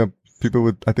got, people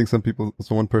with, I think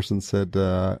one person said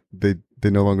they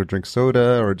no longer drink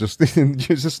soda, or just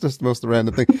just the most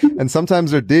random thing. And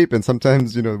sometimes they're deep, and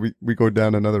sometimes we go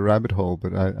down another rabbit hole.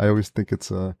 But I always think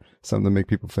it's something to make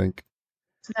people think.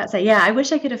 So that's it. Yeah, I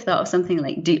wish I could have thought of something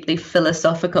like deeply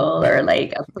philosophical or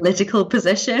like a political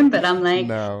position, but I'm like,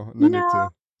 no need to.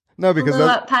 No, because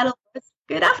that paddle is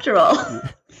good after all.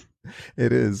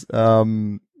 It is.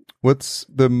 What's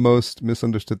the most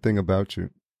misunderstood thing about you?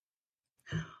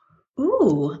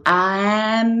 Ooh,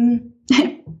 well,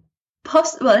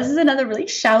 this is another really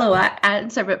shallow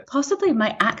answer, but possibly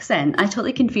my accent. I'm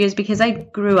totally confused because I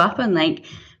grew up in like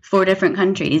 4 different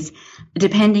countries,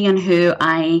 depending on who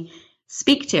I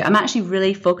speak to. I'm actually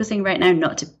really focusing right now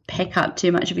not to pick up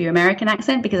too much of your American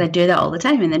accent, because I do that all the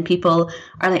time. And then people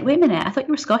are like, wait a minute, I thought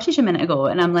you were Scottish a minute ago.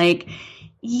 And I'm like,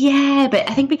 yeah, but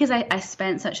I think because I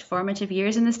spent such formative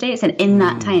years in the States, and in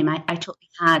that time, I totally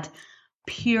had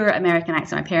pure American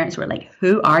accent. My parents were like,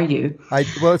 who are you?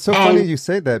 Well, it's so funny you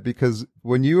say that, because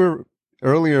when you were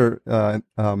earlier,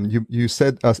 you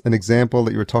said an example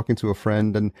that you were talking to a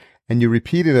friend, and you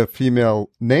repeated a female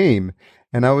name,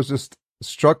 and I was just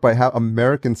struck by how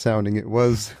American sounding it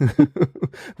was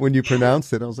when you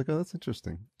pronounced it. I was like, oh, that's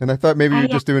interesting. And I thought maybe you're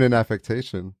just doing an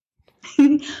affectation.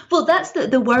 Well, that's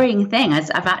the worrying thing. I've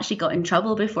actually got in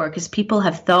trouble before because people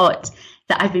have thought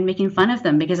that I've been making fun of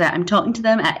them because I'm talking to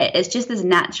them. It's just this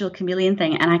natural chameleon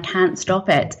thing, and I can't stop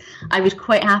it. I would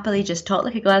quite happily just talk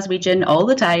like a Glaswegian all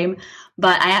the time,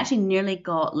 but I actually nearly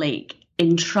got like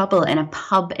in trouble in a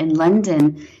pub in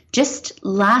London just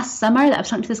last summer. That I was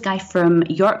talking to this guy from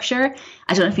Yorkshire.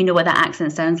 I don't know if you know what that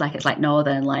accent sounds like. It's like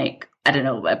northern, like, I don't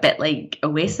know, a bit like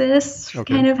Oasis,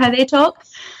 kind of how they talk.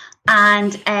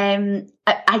 And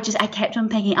I kept on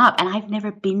picking up, and I've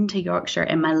never been to Yorkshire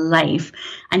in my life.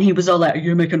 And he was all like, "Are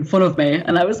you making fun of me?"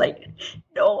 And I was like,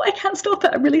 "No, I can't stop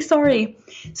it. I'm really sorry."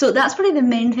 So that's probably the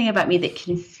main thing about me that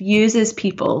confuses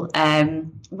people,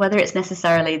 whether it's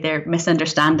necessarily their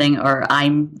misunderstanding or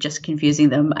I'm just confusing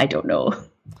them. I don't know.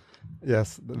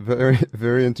 Yes, very,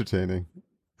 very entertaining.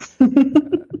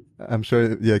 I'm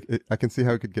sure, yeah, I can see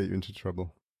how it could get you into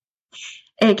trouble.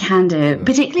 It can do,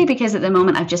 particularly because at the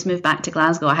moment I've just moved back to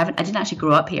Glasgow. I didn't actually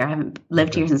grow up here. I haven't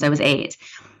lived here since I was 8.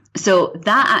 So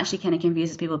that actually kind of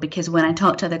confuses people, because when I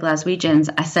talk to other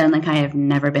Glaswegians, I sound like I have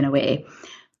never been away,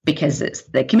 because it's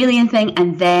the chameleon thing.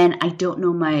 And then I don't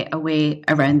know my way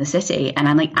around the city, and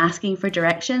I'm like asking for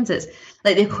directions. It's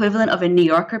like the equivalent of a New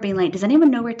Yorker being like, "Does anyone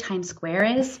know where Times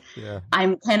Square is?" Yeah.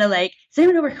 I'm kind of like, "Does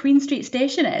anyone know where Queen Street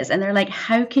Station is?" And they're like,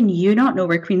 "How can you not know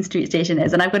where Queen Street Station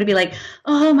is?" And I've got to be like,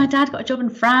 "Oh, my dad got a job in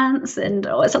France, and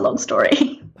it's a long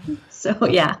story." So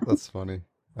yeah. That's funny.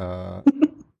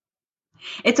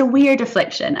 It's a weird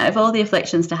affliction. Out of all the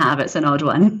afflictions to have, it's an odd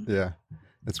one. Yeah.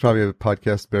 It's probably a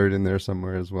podcast buried in there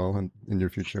somewhere as well in your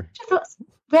future.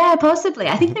 Yeah, possibly.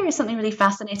 I think there is something really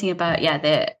fascinating about,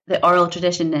 the oral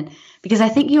tradition, and because I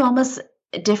think you almost,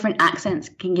 different accents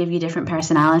can give you different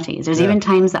personalities. There's even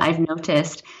times that I've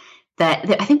noticed that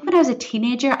I think when I was a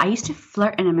teenager, I used to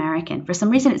flirt in American. For some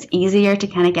reason, it's easier to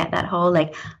kind of get that whole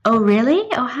like, "Oh, really?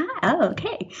 Oh, hi. Oh,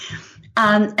 okay."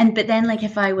 But then, like,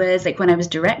 if I was like, when I was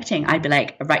directing, I'd be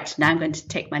like, "Right, now I'm going to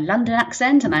take my London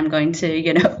accent and I'm going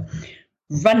to,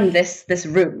 run this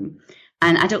room."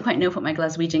 And I don't quite know what my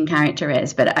Glaswegian character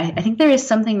is, but I think there is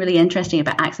something really interesting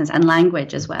about accents and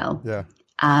language as well. Yeah.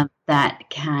 That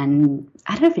can,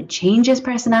 I don't know if it changes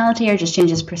personality or just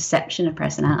changes perception of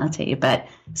personality, but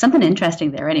something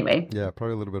interesting there anyway. Yeah,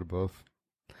 probably a little bit of both.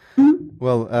 Mm-hmm.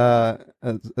 Well,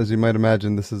 as you might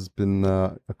imagine, this has been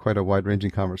quite a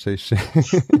wide-ranging conversation.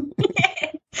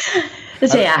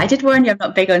 So yeah, I did warn you I'm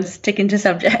not big on sticking to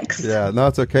subjects. Yeah, no,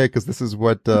 it's okay, because this is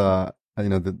what the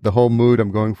whole mood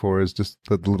I'm going for is just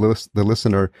the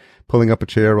listener pulling up a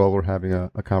chair while we're having a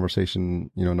conversation,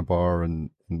 in a bar, and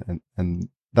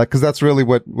that, because that's really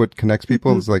what connects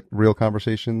people, is like real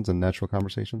conversations and natural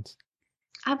conversations.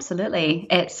 Absolutely.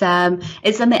 It's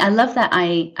something, I love that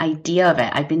idea of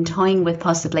it. I've been toying with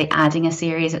possibly adding a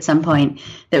series at some point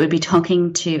that would be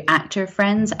talking to actor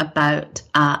friends about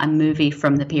a movie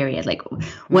from the period, like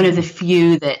one of the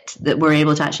few that we're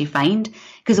able to actually find.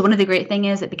 Because one of the great thing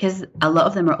is that because a lot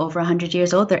of them are over 100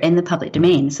 years old, they're in the public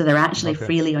domain. So they're actually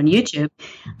freely on YouTube,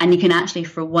 and you can actually,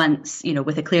 for once,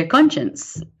 with a clear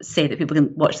conscience, say that people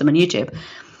can watch them on YouTube.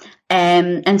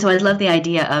 And so I love the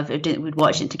idea of we'd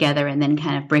watch it together and then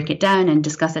kind of break it down and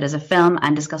discuss it as a film,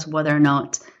 and discuss whether or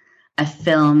not a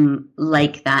film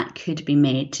like that could be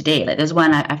made today. Like there's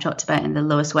one I've talked about in the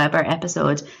Lois Weber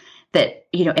episode that,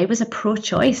 it was a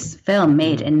pro-choice film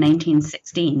made in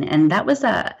 1916. And that was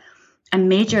a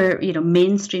major,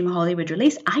 mainstream Hollywood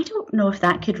release. I don't know if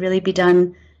that could really be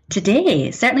done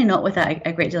today. Certainly not without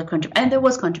a great deal of controversy. And there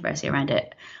was controversy around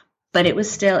it, but it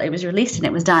was released and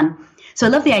it was done. So I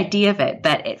love the idea of it,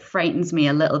 but it frightens me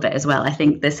a little bit as well. I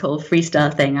think this whole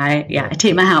freestyle thing, I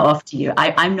take my hat off to you.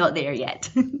 I'm not there yet.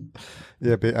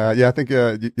 I think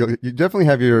you definitely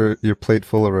have your plate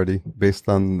full already, based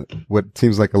on what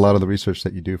seems like a lot of the research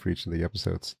that you do for each of the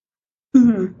episodes.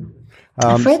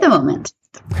 Mm-hmm. For the moment.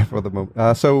 For the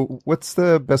moment. So what's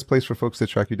the best place for folks to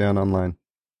track you down online?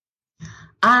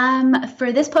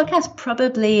 For this podcast,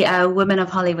 probably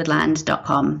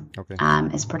womenofhollywoodland.com. Okay.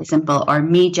 It's pretty simple. Or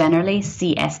me generally,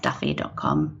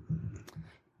 csduffy.com.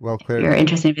 Well, Claire, if you're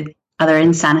interested in other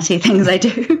insanity things I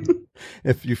do.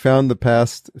 If you found the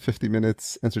past 50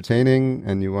 minutes entertaining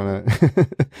and you want to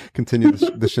continue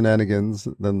the shenanigans,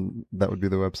 then that would be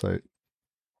the website.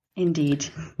 Indeed.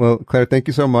 Well, Claire, thank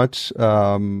you so much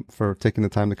for taking the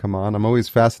time to come on. I'm always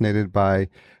fascinated by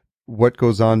what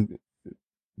goes on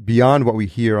beyond what we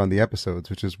hear on the episodes,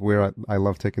 which is where I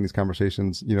love taking these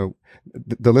conversations.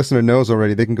 The listener knows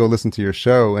already. They can go listen to your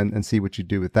show and see what you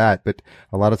do with that. But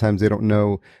a lot of times they don't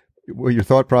know what your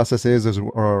thought process is,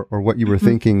 or what you were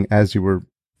thinking as you were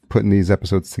putting these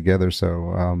episodes together.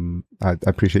 So I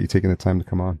appreciate you taking the time to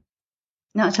come on.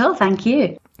 Not at all. Thank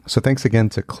you. So thanks again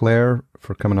to Claire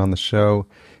for coming on the show.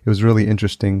 It was really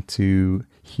interesting to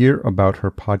hear about her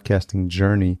podcasting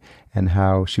journey and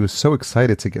how she was so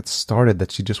excited to get started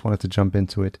that she just wanted to jump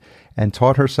into it and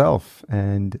taught herself.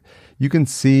 And you can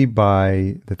see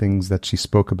by the things that she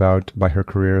spoke about by her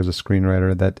career as a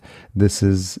screenwriter that this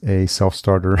is a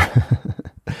self-starter,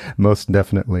 most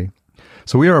definitely.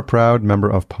 So we are a proud member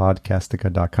of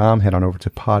Podcastica.com. Head on over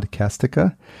to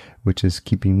Podcastica, which is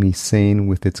keeping me sane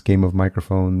with its Game of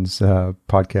Microphones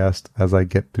podcast as I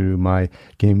get through my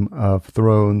Game of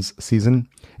Thrones season.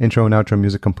 Intro and outro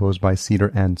music composed by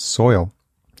Cedar and Soil.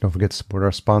 Don't forget to support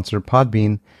our sponsor,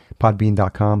 Podbean,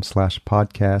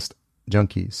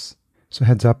 podbean.com/podcastjunkies. So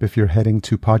heads up if you're heading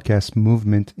to Podcast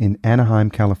Movement in Anaheim,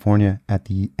 California at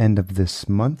the end of this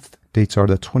month. Dates are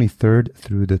the 23rd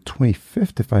through the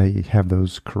 25th, if I have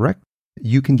those correct.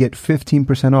 You can get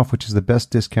 15% off, which is the best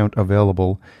discount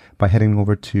available, by heading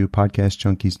over to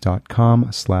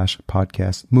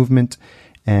podcastjunkies.com/podcastmovement.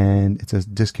 And it's a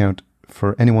discount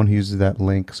for anyone who uses that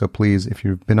link. So please, if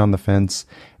you've been on the fence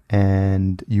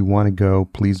and you want to go,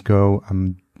 please go.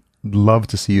 I'm love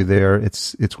to see you there.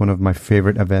 It's one of my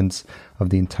favorite events of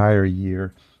the entire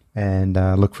year. And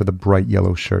look for the bright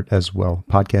yellow shirt as well.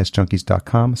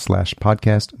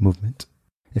 Podcastjunkies.com/podcastmovement.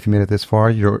 If you made it this far,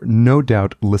 you're no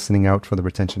doubt listening out for the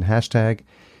retention hashtag.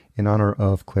 In honor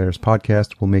of Claire's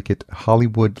podcast, we'll make it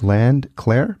Hollywood Land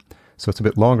Claire. So it's a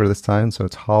bit longer this time. So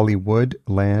it's Hollywood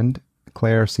Land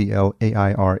Claire,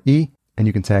 CLAIRE. And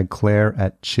you can tag Claire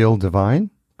at Chill Divine.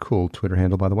 Cool Twitter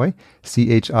handle, by the way.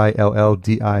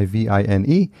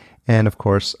 CHILLDIVINE. And of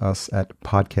course, us at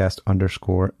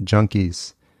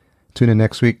podcast_junkies. Tune in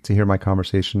next week to hear my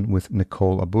conversation with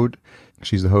Nicole Aboud.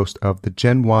 She's the host of The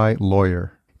Gen Y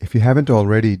Lawyer. If you haven't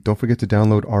already, don't forget to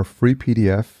download our free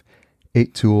PDF,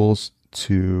 8 Tools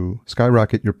to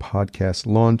Skyrocket Your Podcast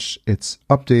Launch. It's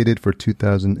updated for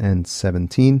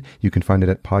 2017. You can find it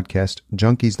at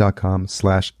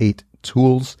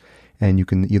podcastjunkies.com/8tools. And you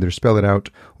can either spell it out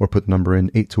or put the number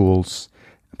in, 8 Tools,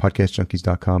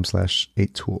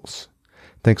 podcastjunkies.com/8tools.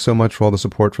 Thanks so much for all the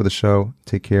support for the show.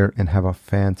 Take care and have a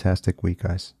fantastic week,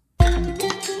 guys.